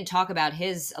 we didn't talk about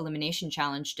his elimination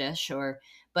challenge dish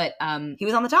but he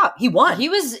was on the top. He won. He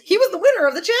was the winner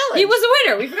of the challenge. He was the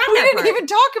winner. We forgot that didn't even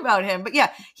talk about him. But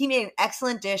yeah, he made an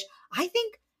excellent dish. I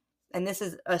think, and this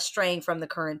is straying from the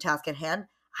current task at hand,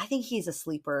 I think he's a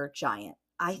sleeper giant.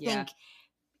 I think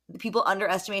people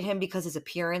underestimate him because his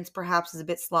appearance perhaps is a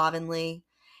bit slovenly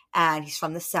and he's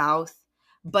from the South.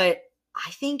 But I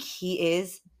think he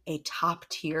is a top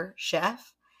tier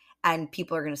chef and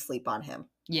people are going to sleep on him.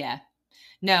 Yeah.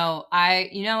 No,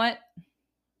 you know what?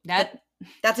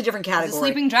 That's a different category. He's a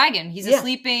sleeping dragon. He's a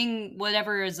sleeping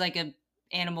whatever is like a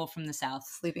animal from the South.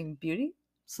 Sleeping beauty?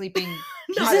 Sleeping.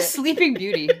 He's a sleeping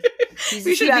beauty.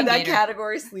 We should have that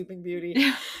category, sleeping beauty.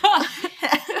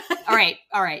 All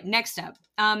right. Next up.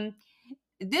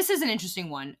 This is an interesting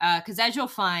one because as you'll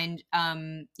find,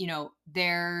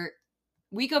 they're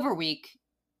week over week,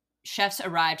 chefs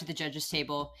arrive to the judges'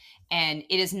 table, and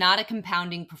it is not a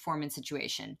compounding performance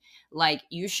situation. Like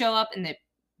you show up and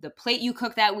the plate you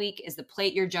cook that week is the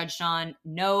plate you're judged on.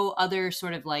 No other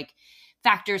sort of like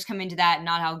factors come into that,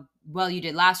 not how well you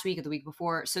did last week or the week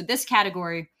before. So this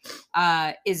category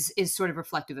is sort of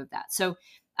reflective of that. So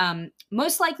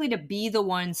most likely to be the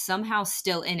one somehow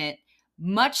still in it,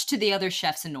 much to the other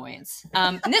chef's annoyance.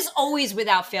 And this always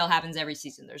without fail happens every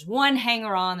season. There's one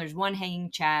hanger on, there's one hanging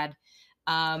Chad.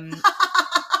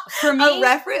 For me,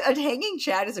 a hanging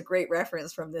Chad is a great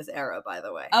reference from this era, by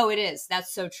the way. Oh, it is.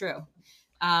 That's so true.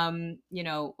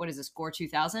 What is this, Gore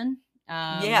 2000?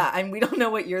 Yeah, and we don't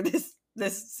know what year this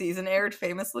season aired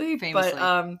famously.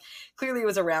 But clearly it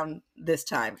was around this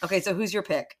time. Okay, so who's your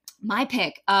pick? My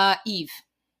pick, Eve.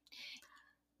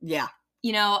 Yeah.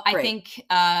 I think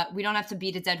we don't have to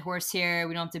beat a dead horse here.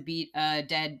 We don't have to beat a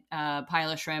dead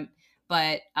pile of shrimp.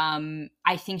 But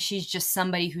I think she's just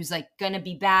somebody who's like going to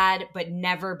be bad, but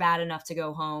never bad enough to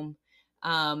go home.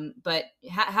 But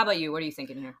how about you? What are you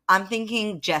thinking here? I'm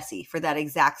thinking Jessie for that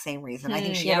exact same reason. I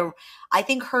think I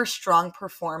think her strong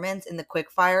performance in the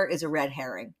quickfire is a red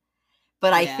herring.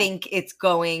 But I think it's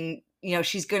going,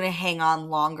 she's going to hang on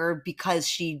longer because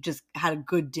she just had a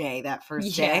good day that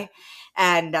first day.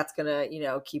 And that's going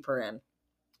to, keep her in.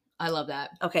 I love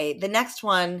that. Okay, the next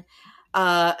one,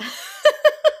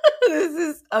 this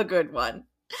is a good one.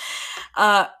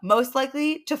 Most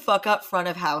likely to fuck up front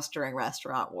of house during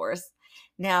Restaurant Wars.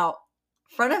 Now,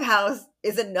 front of house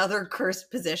is another cursed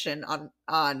position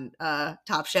on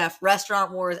Top Chef.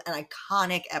 Restaurant Wars, an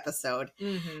iconic episode.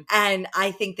 Mm-hmm. And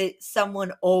I think that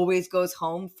someone always goes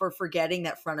home for forgetting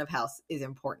that front of house is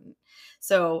important.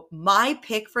 So my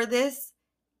pick for this,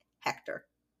 Hector.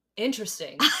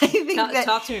 Interesting. Talk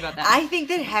to me about that. I think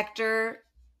that Hector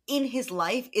in his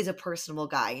life is a personable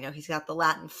guy. He's got the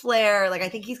Latin flair. Like, I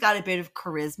think he's got a bit of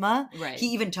charisma. Right. He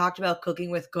even talked about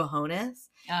cooking with cojones.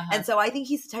 Uh-huh. And so I think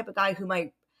he's the type of guy who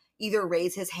might either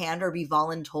raise his hand or be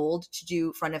voluntold to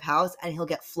do front of house, and he'll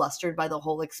get flustered by the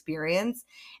whole experience.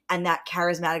 And that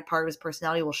charismatic part of his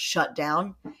personality will shut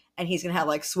down, and he's going to have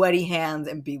like sweaty hands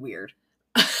and be weird.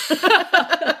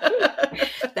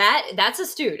 That's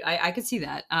astute. I could see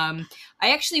that. I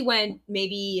actually went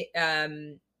maybe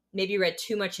read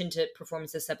too much into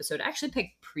performance this episode. I actually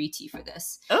picked Preeti for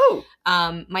this. Oh.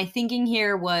 My thinking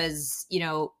here was,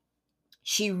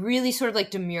 She really sort of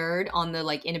like demurred on the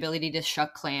like inability to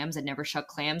shuck clams and never shuck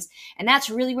clams. And that's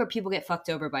really where people get fucked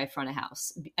over by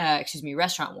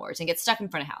restaurant wars and get stuck in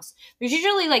front of house. There's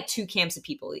usually like two camps of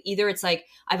people. Either it's like,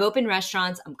 I've opened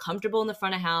restaurants, I'm comfortable in the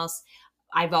front of house,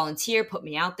 I volunteer, put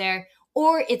me out there.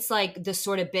 Or it's like the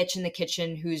sort of bitch in the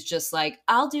kitchen who's just like,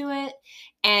 I'll do it.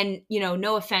 And,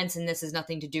 no offense, and this has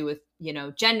nothing to do with,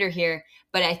 gender here,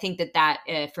 but I think that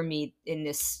for me in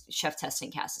this chef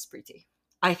testing cast is Preeti.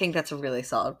 I think that's a really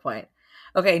solid point.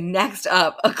 Okay, next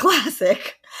up, a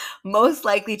classic. Most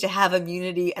likely to have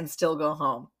immunity and still go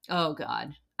home. Oh,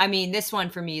 God. I mean, this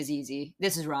one for me is easy.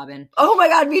 This is Robin. Oh my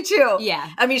God, me too. Yeah.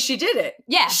 I mean, she did it.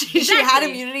 Yeah, She had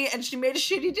immunity and she made a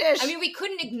shitty dish. I mean, we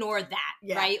couldn't ignore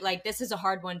that, right? Like, this is a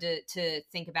hard one to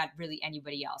think about really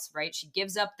anybody else, right? She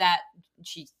gives up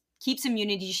she keeps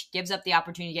immunity. She gives up the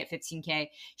opportunity to get 15K.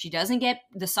 She doesn't get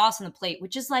the sauce on the plate,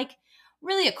 which is like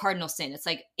really a cardinal sin. It's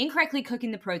like incorrectly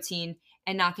cooking the protein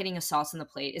and not getting a sauce on the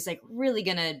plate is like really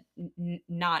gonna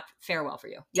not fare well for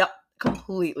you. Yep,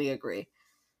 completely agree.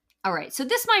 All right, so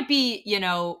this might be,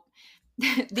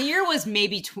 the year was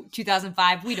maybe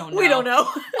 2005. We don't know. We don't know.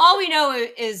 All we know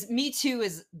is Me Too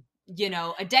is,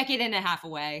 a decade and a half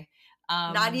away.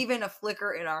 Not even a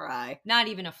flicker in our eye. Not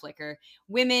even a flicker.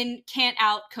 Women can't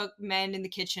outcook men in the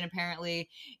kitchen, apparently.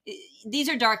 These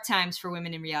are dark times for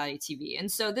women in reality TV.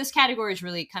 And so this category is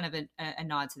really kind of a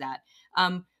nod to that.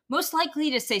 Most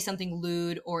likely to say something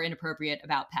lewd or inappropriate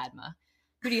about Padma.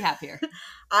 Who do you have here?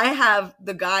 I have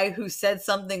the guy who said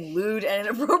something lewd and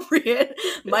inappropriate,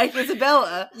 Mike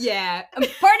Isabella. Yeah. Part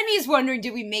of me is wondering,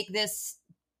 did we make this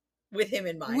with him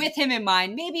in mind? With him in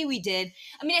mind. Maybe we did.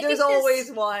 I mean, there's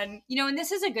always one. And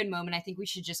this is a good moment. I think we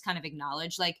should just kind of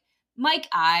acknowledge, like, Mike,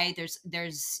 there's,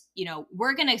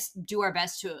 we're going to do our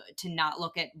best to not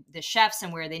look at the chefs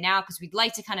and where are they now, because we'd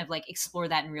like to kind of like explore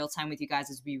that in real time with you guys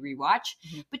as we rewatch.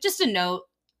 Mm-hmm. But just a note,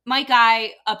 Mike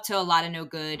I up to a lot of no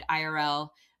good IRL.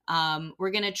 We're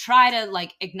going to try to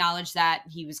like acknowledge that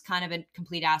he was kind of a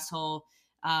complete asshole.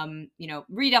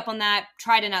 Read up on that,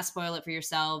 try to not spoil it for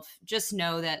yourself. Just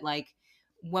know that like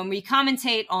when we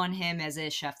commentate on him as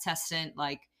a cheftestant,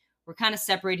 like we're kind of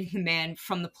separating the man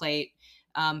from the plate,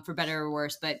 for better or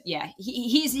worse. But yeah,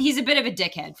 he's a bit of a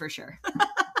dickhead for sure.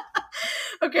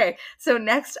 Okay, so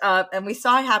next up, and we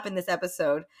saw it happen this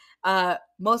episode,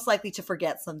 most likely to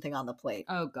forget something on the plate.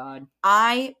 Oh God.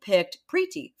 I picked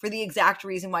Preeti for the exact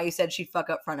reason why you said she'd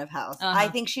fuck up front of house. Uh-huh. I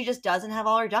think she just doesn't have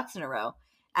all her ducks in a row.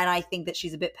 And I think that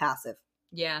she's a bit passive.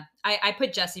 Yeah, I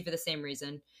put Jessie for the same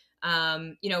reason.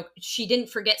 She didn't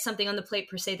forget something on the plate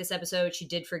per se this episode. She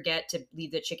did forget to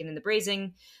leave the chicken in the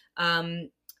braising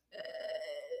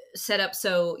setup.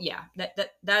 So yeah,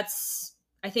 that's.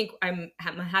 I think I'm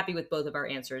happy with both of our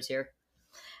answers here.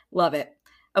 Love it.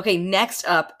 Okay, next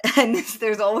up, and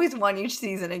there's always one each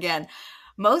season again.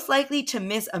 Most likely to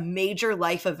miss a major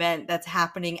life event that's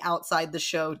happening outside the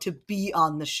show to be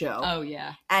on the show. Oh,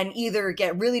 yeah. And either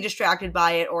get really distracted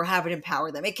by it or have it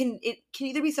empower them. It can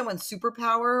either be someone's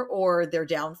superpower or their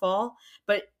downfall.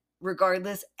 But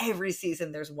regardless, every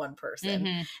season there's one person.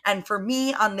 Mm-hmm. And for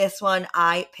me on this one,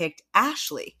 I picked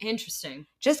Ashley. Interesting.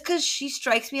 Just because she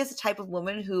strikes me as the type of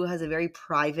woman who has a very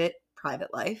private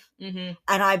life. Mm-hmm.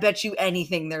 And I bet you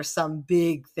anything there's some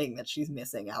big thing that she's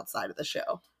missing outside of the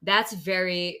show. That's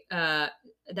very I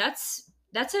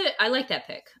like that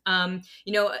pick.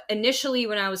 Initially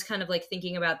when I was kind of like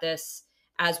thinking about this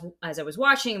as I was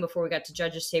watching before we got to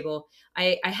judges table,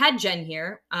 I had Jen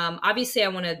here. Obviously I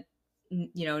want to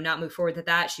not move forward with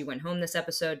that. She went home this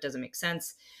episode. Doesn't make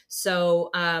sense. So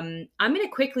I'm going to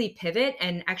quickly pivot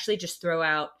and actually just throw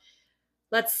out,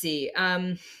 let's see.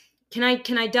 Can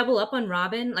I double up on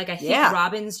Robin? Like, I think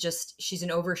Robin's she's an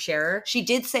oversharer. She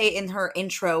did say in her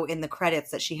intro in the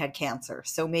credits that she had cancer.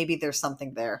 So maybe there's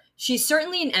something there. She's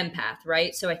certainly an empath,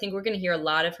 right? So I think we're going to hear a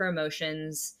lot of her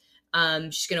emotions.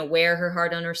 She's going to wear her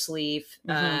heart on her sleeve,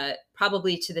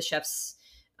 probably to the chef's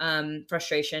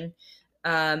frustration.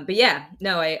 But yeah,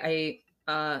 no, I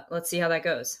let's see how that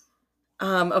goes.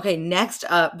 Okay, next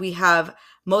up, we have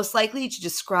most likely to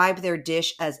describe their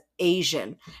dish as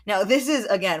Asian. Now, this is,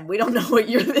 again, we don't know what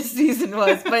year this season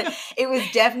was, but it was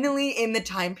definitely in the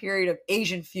time period of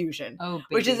Asian fusion,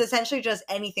 which is essentially just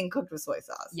anything cooked with soy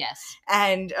sauce. Yes.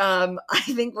 And I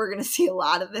think we're going to see a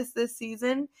lot of this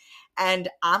season, and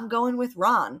I'm going with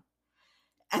Ron.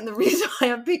 And the reason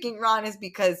why I'm picking Ron is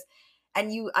because,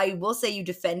 I will say you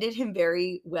defended him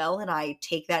very well, and I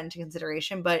take that into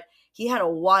consideration, but he had a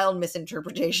wild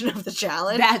misinterpretation of the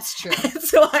challenge. That's true. And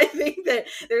so I think that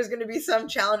there's going to be some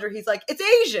challenger. He's like, it's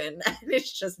Asian. And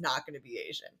it's just not going to be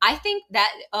Asian. I think that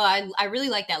I really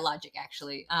like that logic,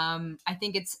 actually. I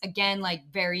think it's, again, like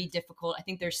very difficult. I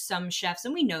think there's some chefs,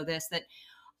 and we know this, that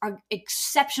are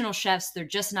exceptional chefs. They're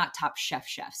just not top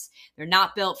chefs. They're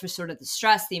not built for sort of the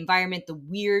stress, the environment, the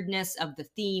weirdness of the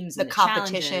themes, and the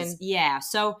competition. Challenges. Yeah.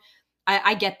 So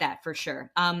I get that for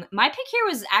sure. My pick here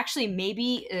was actually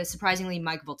maybe surprisingly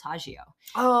Mike Voltaggio.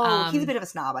 Oh, he's a bit of a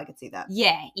snob. I could see that.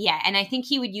 Yeah, and I think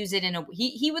he would use it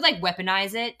he would like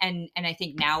weaponize it, and I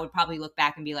think now would probably look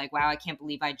back and be like, wow, I can't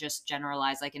believe I just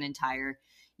generalized like an entire,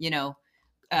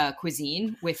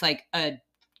 cuisine with like a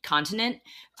continent.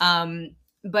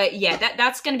 But yeah,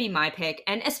 that's going to be my pick,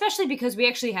 and especially because we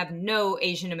actually have no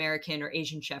Asian American or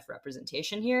Asian chef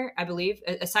representation here, I believe,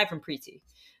 aside from Preeti.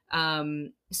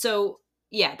 So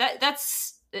yeah,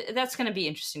 that's going to be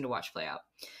interesting to watch play out.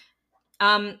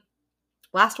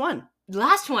 Last one.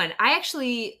 I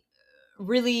actually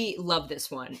really love this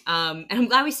one. And I'm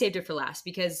glad we saved it for last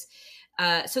because,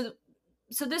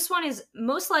 so this one is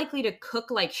most likely to cook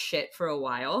like shit for a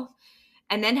while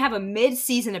and then have a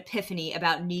mid-season epiphany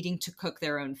about needing to cook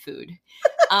their own food.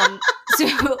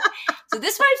 So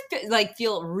this might like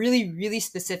feel really, really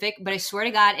specific, but I swear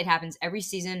to God, it happens every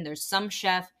season. There's some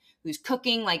chef who's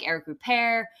cooking like Eric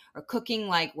Rupert or cooking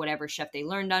like whatever chef they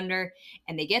learned under,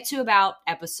 and they get to about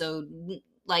episode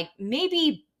like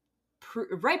maybe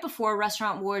right before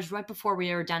Restaurant Wars, right before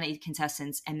we were down to 8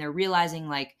 contestants, and they're realizing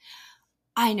like,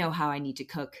 I know how I need to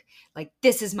cook. Like,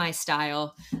 this is my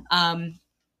style.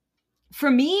 For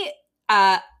me,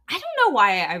 I don't know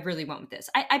why I really went with this.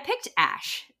 I picked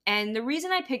Ash. And the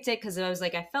reason I picked it, because I was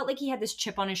like, I felt like he had this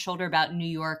chip on his shoulder about New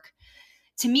York.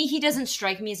 To me, he doesn't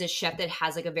strike me as a chef that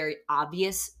has like a very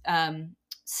obvious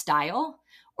style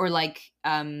or like,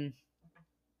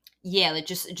 like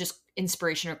just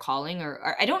inspiration or calling.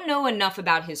 Or I don't know enough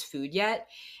about his food yet.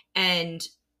 And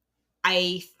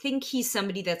I think he's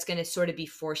somebody that's going to sort of be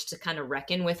forced to kind of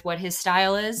reckon with what his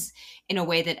style is in a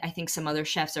way that I think some other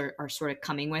chefs are sort of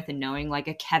coming with and knowing, like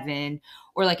a Kevin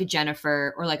or like a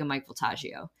Jennifer or like a Mike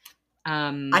Voltaggio.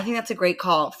 I think that's a great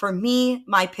call. For me,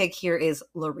 my pick here is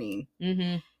Lorene.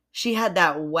 Mm-hmm. She had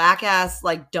that whack-ass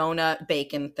like donut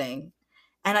bacon thing.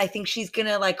 And I think she's going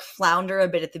to like flounder a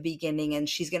bit at the beginning, and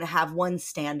she's going to have one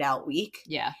standout week.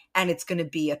 Yeah. And it's going to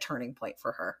be a turning point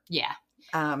for her. Yeah.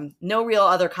 No real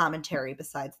other commentary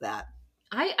besides that.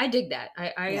 I dig that.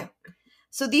 Yeah.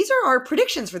 So these are our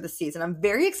predictions for the season. I'm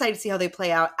very excited to see how they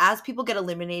play out. As people get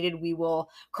eliminated, we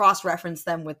will cross-reference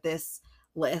them with this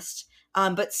list.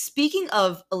 But speaking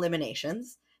of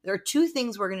eliminations, there are 2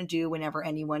 things we're going to do whenever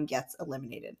anyone gets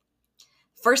eliminated.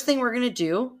 First thing we're going to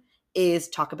do is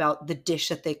talk about the dish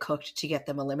that they cooked to get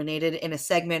them eliminated in a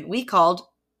segment we called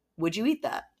Would You Eat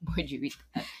That? Would you eat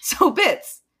that? So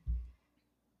Bits.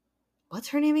 What's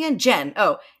her name again? Jen.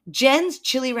 Oh, Jen's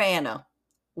chili relleno.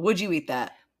 Would you eat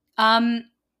that?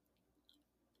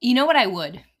 You know what I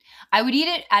would? I would eat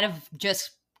it out of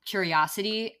just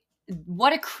curiosity.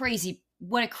 What a crazy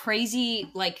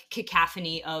like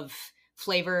cacophony of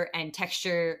flavor and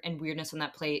texture and weirdness on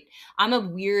that plate. I'm a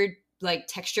weird like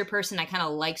texture person. I kind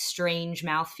of like strange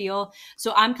mouthfeel.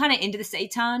 So I'm kind of into the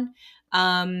seitan.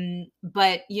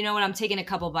 But you know what? I'm taking a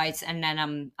couple bites and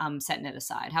then I'm setting it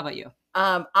aside. How about you?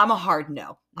 I'm a hard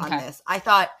no on this. I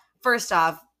thought, first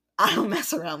off, I don't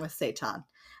mess around with seitan.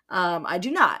 I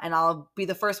do not, and I'll be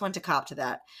the first one to cop to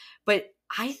that. But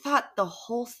I thought the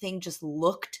whole thing just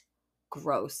looked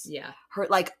gross. Yeah. Her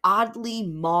like oddly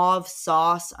mauve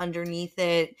sauce underneath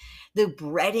it. The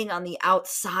breading on the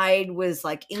outside was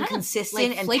like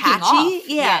inconsistent and patchy. Off.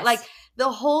 Yeah, yes. Like the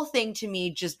whole thing to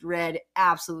me just read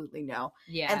absolutely no.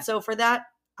 Yeah. And so for that,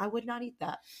 I would not eat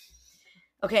that.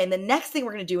 Okay, and the next thing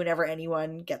we're going to do whenever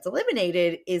anyone gets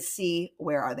eliminated is see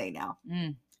where are they now.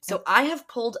 So I have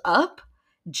pulled up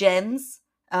Jen's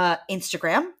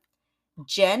Instagram,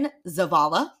 Jen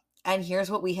Zavala, and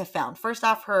here's what we have found. First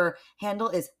off, her handle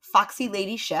is Foxy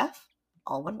Lady Chef,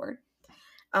 all one word.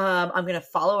 I'm going to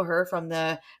follow her from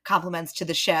the Compliments to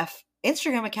the Chef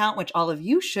Instagram account, which all of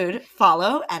you should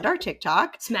follow, and our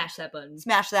TikTok. Smash that button.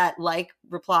 Smash that like,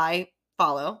 reply,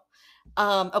 follow.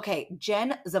 Okay,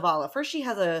 Jen Zavala. First, she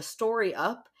has a story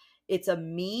up. It's a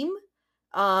meme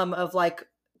of like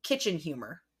kitchen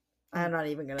humor. I'm not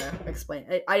even gonna explain.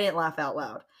 I didn't laugh out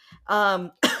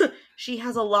loud. She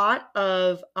has a lot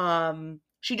of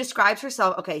she describes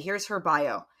herself. Okay, here's her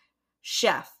bio.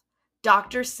 Chef.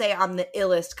 Doctors say I'm the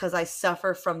illest because I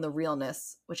suffer from the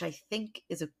realness, which I think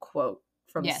is a quote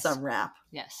from some rap.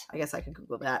 Yes. I guess I can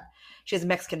Google that. She has a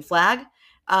Mexican flag.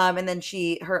 And then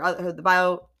the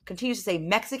bio continues to say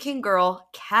Mexican girl,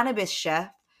 cannabis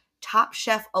chef, Top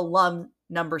Chef alum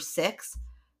number 6,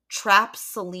 Trap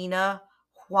Selena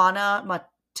Juana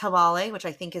Matamale, which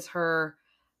I think is her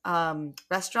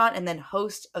restaurant, and then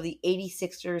host of the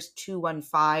 86ers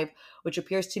 215, which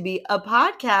appears to be a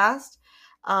podcast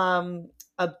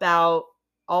about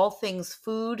all things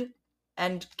food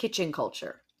and kitchen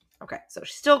culture. Okay, so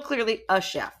she's still clearly a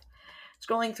chef.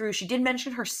 Scrolling through, she did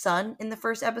mention her son in the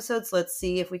first episode, so let's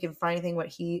see if we can find anything what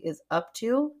he is up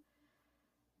to.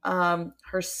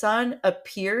 Her son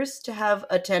appears to have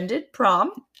attended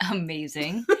prom.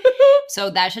 Amazing. So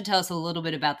that should tell us a little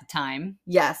bit about the time.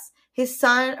 Yes.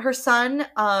 Her son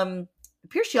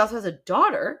appears she also has a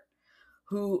daughter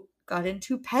who got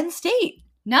into Penn State.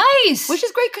 Nice. Which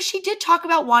is great because she did talk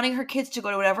about wanting her kids to go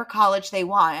to whatever college they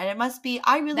want. And it must be,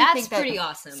 I really think that pretty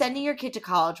awesome. Sending your kid to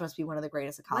college must be one of the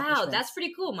greatest accomplishments. Wow, that's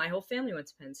pretty cool. My whole family went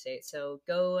to Penn State. So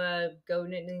go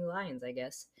Nittany Lions, I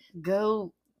guess.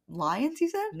 Go Lions, you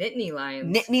said? Nittany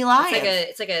Lions. Nittany Lions.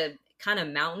 It's like a kind of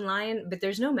mountain lion, but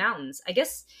there's no mountains. I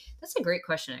guess that's a great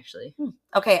question, actually.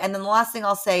 Okay, and then the last thing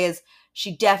I'll say is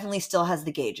she definitely still has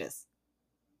the gauges.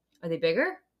 Are they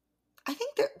bigger? I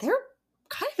think they're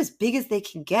kind of as big as they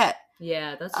can get.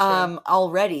 Yeah, that's true.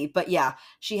 Already. But yeah,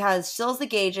 she still has the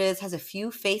gauges, has a few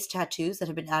face tattoos that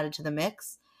have been added to the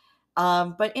mix.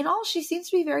 But in all, she seems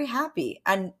to be very happy.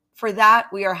 And for that,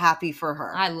 we are happy for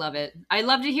her. I love it. I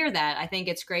love to hear that. I think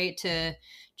it's great to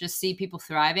just see people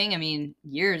thriving. I mean,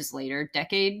 years later,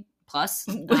 decade plus.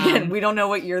 We don't know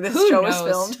what year this show was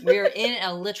filmed. We're in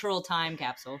a literal time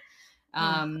capsule.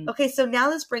 Okay, so now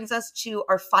this brings us to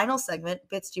our final segment.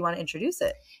 Bits, do you want to introduce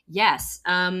it? Yes.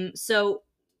 So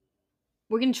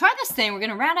we're going to try this thing. We're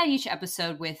going to round out each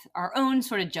episode with our own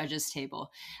sort of judges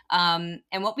table. And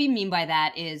what we mean by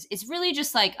that is it's really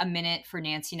just like a minute for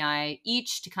Nancy and I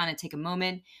each to kind of take a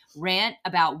moment, rant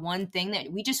about one thing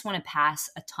that we just want to pass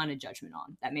a ton of judgment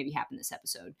on that maybe happened this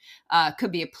episode.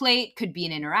 Could be a plate, could be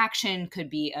an interaction, could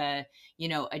be a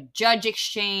judge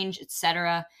exchange,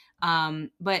 etc.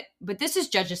 But this is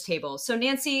judges table. So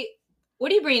Nancy,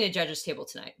 what are you bringing to judges table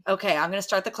tonight? Okay, I'm going to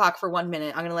start the clock for 1 minute.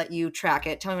 I'm going to let you track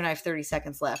it. Tell me when I have 30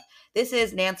 seconds left. This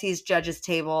is Nancy's judges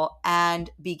table, and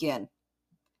begin.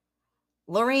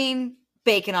 Lorene,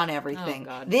 bacon on everything. Oh,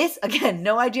 God. This, again,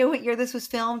 no idea what year this was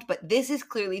filmed, but this is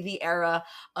clearly the era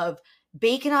of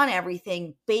bacon on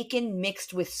everything, bacon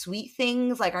mixed with sweet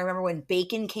things. Like I remember when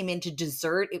bacon came into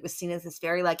dessert, it was seen as this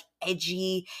very like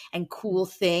edgy and cool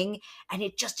thing. And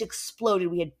it just exploded.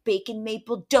 We had bacon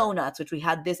maple donuts, which we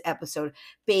had this episode,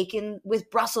 bacon with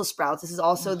Brussels sprouts. This is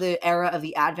also the era of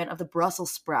the advent of the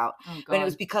Brussels sprout. Oh, God. And it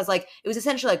was because like, it was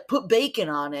essentially like put bacon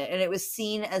on it. And it was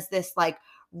seen as this like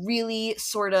really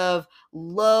sort of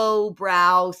low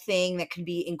brow thing that can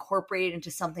be incorporated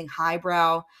into something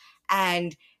highbrow.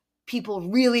 And people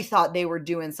really thought they were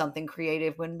doing something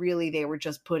creative when really they were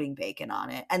just putting bacon on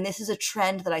it. And this is a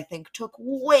trend that I think took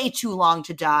way too long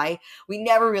to die. We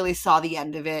never really saw the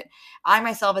end of it. I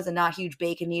myself, as a not huge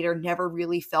bacon eater, never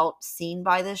really felt seen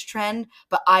by this trend,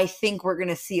 but I think we're going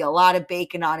to see a lot of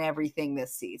bacon on everything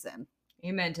this season.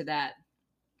 Amen to that.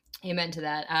 Amen to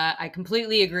that. I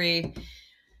completely agree.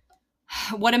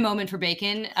 What a moment for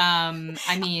bacon.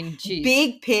 I mean, geez.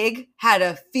 Big Pig had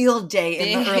a field day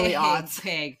in the early aughts.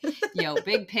 Big Pig.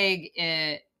 Big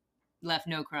Pig left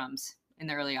no crumbs in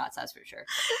the early aughts, that's for sure.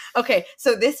 Okay,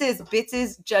 so this is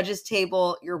Bits' Judges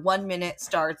Table. Your 1 minute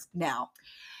starts now.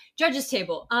 Judges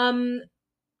Table.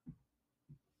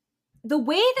 The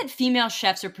way that female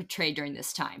chefs are portrayed during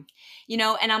this time,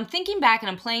 and I'm thinking back and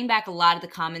I'm playing back a lot of the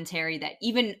commentary that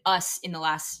even us in the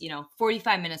last,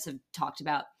 45 minutes have talked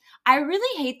about. I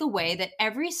really hate the way that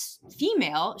every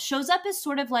female shows up as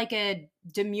sort of like a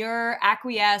demure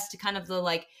acquiesce to kind of the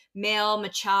like male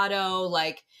machado,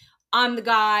 like I'm the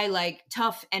guy, like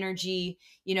tough energy.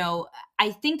 I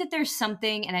think that there's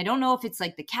something, and I don't know if it's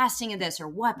like the casting of this or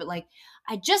what, but like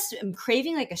I just am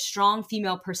craving like a strong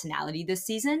female personality this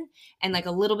season and like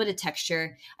a little bit of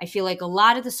texture. I feel like a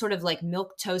lot of the sort of like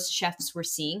milquetoast chefs we're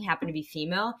seeing happen to be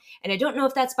female. And I don't know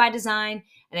if that's by design.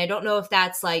 And I don't know if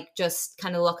that's like just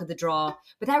kind of luck of the draw,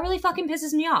 but that really fucking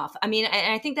pisses me off. I mean,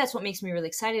 and I think that's what makes me really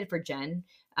excited for Jen,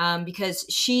 because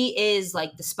she is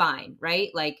like the spine, right?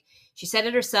 Like she said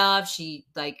it herself. She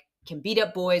like can beat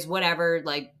up boys, whatever.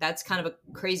 Like that's kind of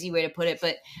a crazy way to put it.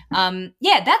 But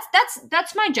yeah,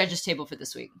 that's my judges table for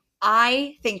this week.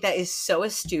 I think that is so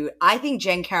astute. I think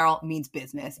Jen Carroll means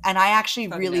business. And I actually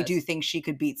really do think she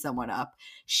could beat someone up.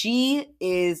 She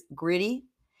is gritty.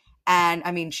 And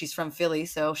I mean, she's from Philly,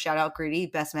 so shout out Gritty,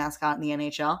 best mascot in the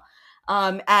NHL.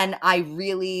 And I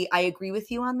agree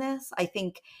with you on this. I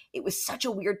think it was such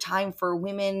a weird time for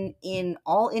women in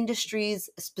all industries,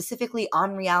 specifically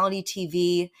on reality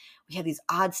TV. We had these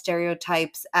odd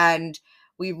stereotypes, and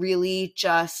we really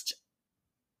just,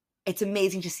 it's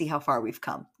amazing to see how far we've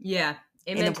come. Yeah.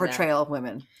 In the portrayal of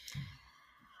women.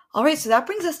 All right, so that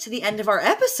brings us to the end of our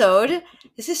episode.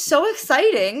 This is so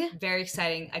exciting. Very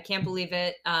exciting. I can't believe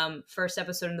it. First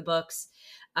episode in the books.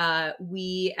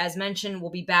 We, as mentioned, will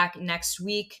be back next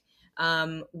week.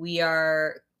 We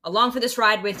are along for this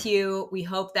ride with you. We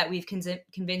hope that we've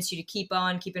convinced you to keeping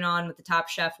on with the Top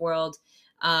Chef world.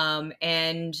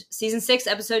 And season 6,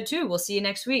 episode 2. We'll see you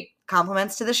next week.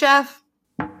 Compliments to the chef.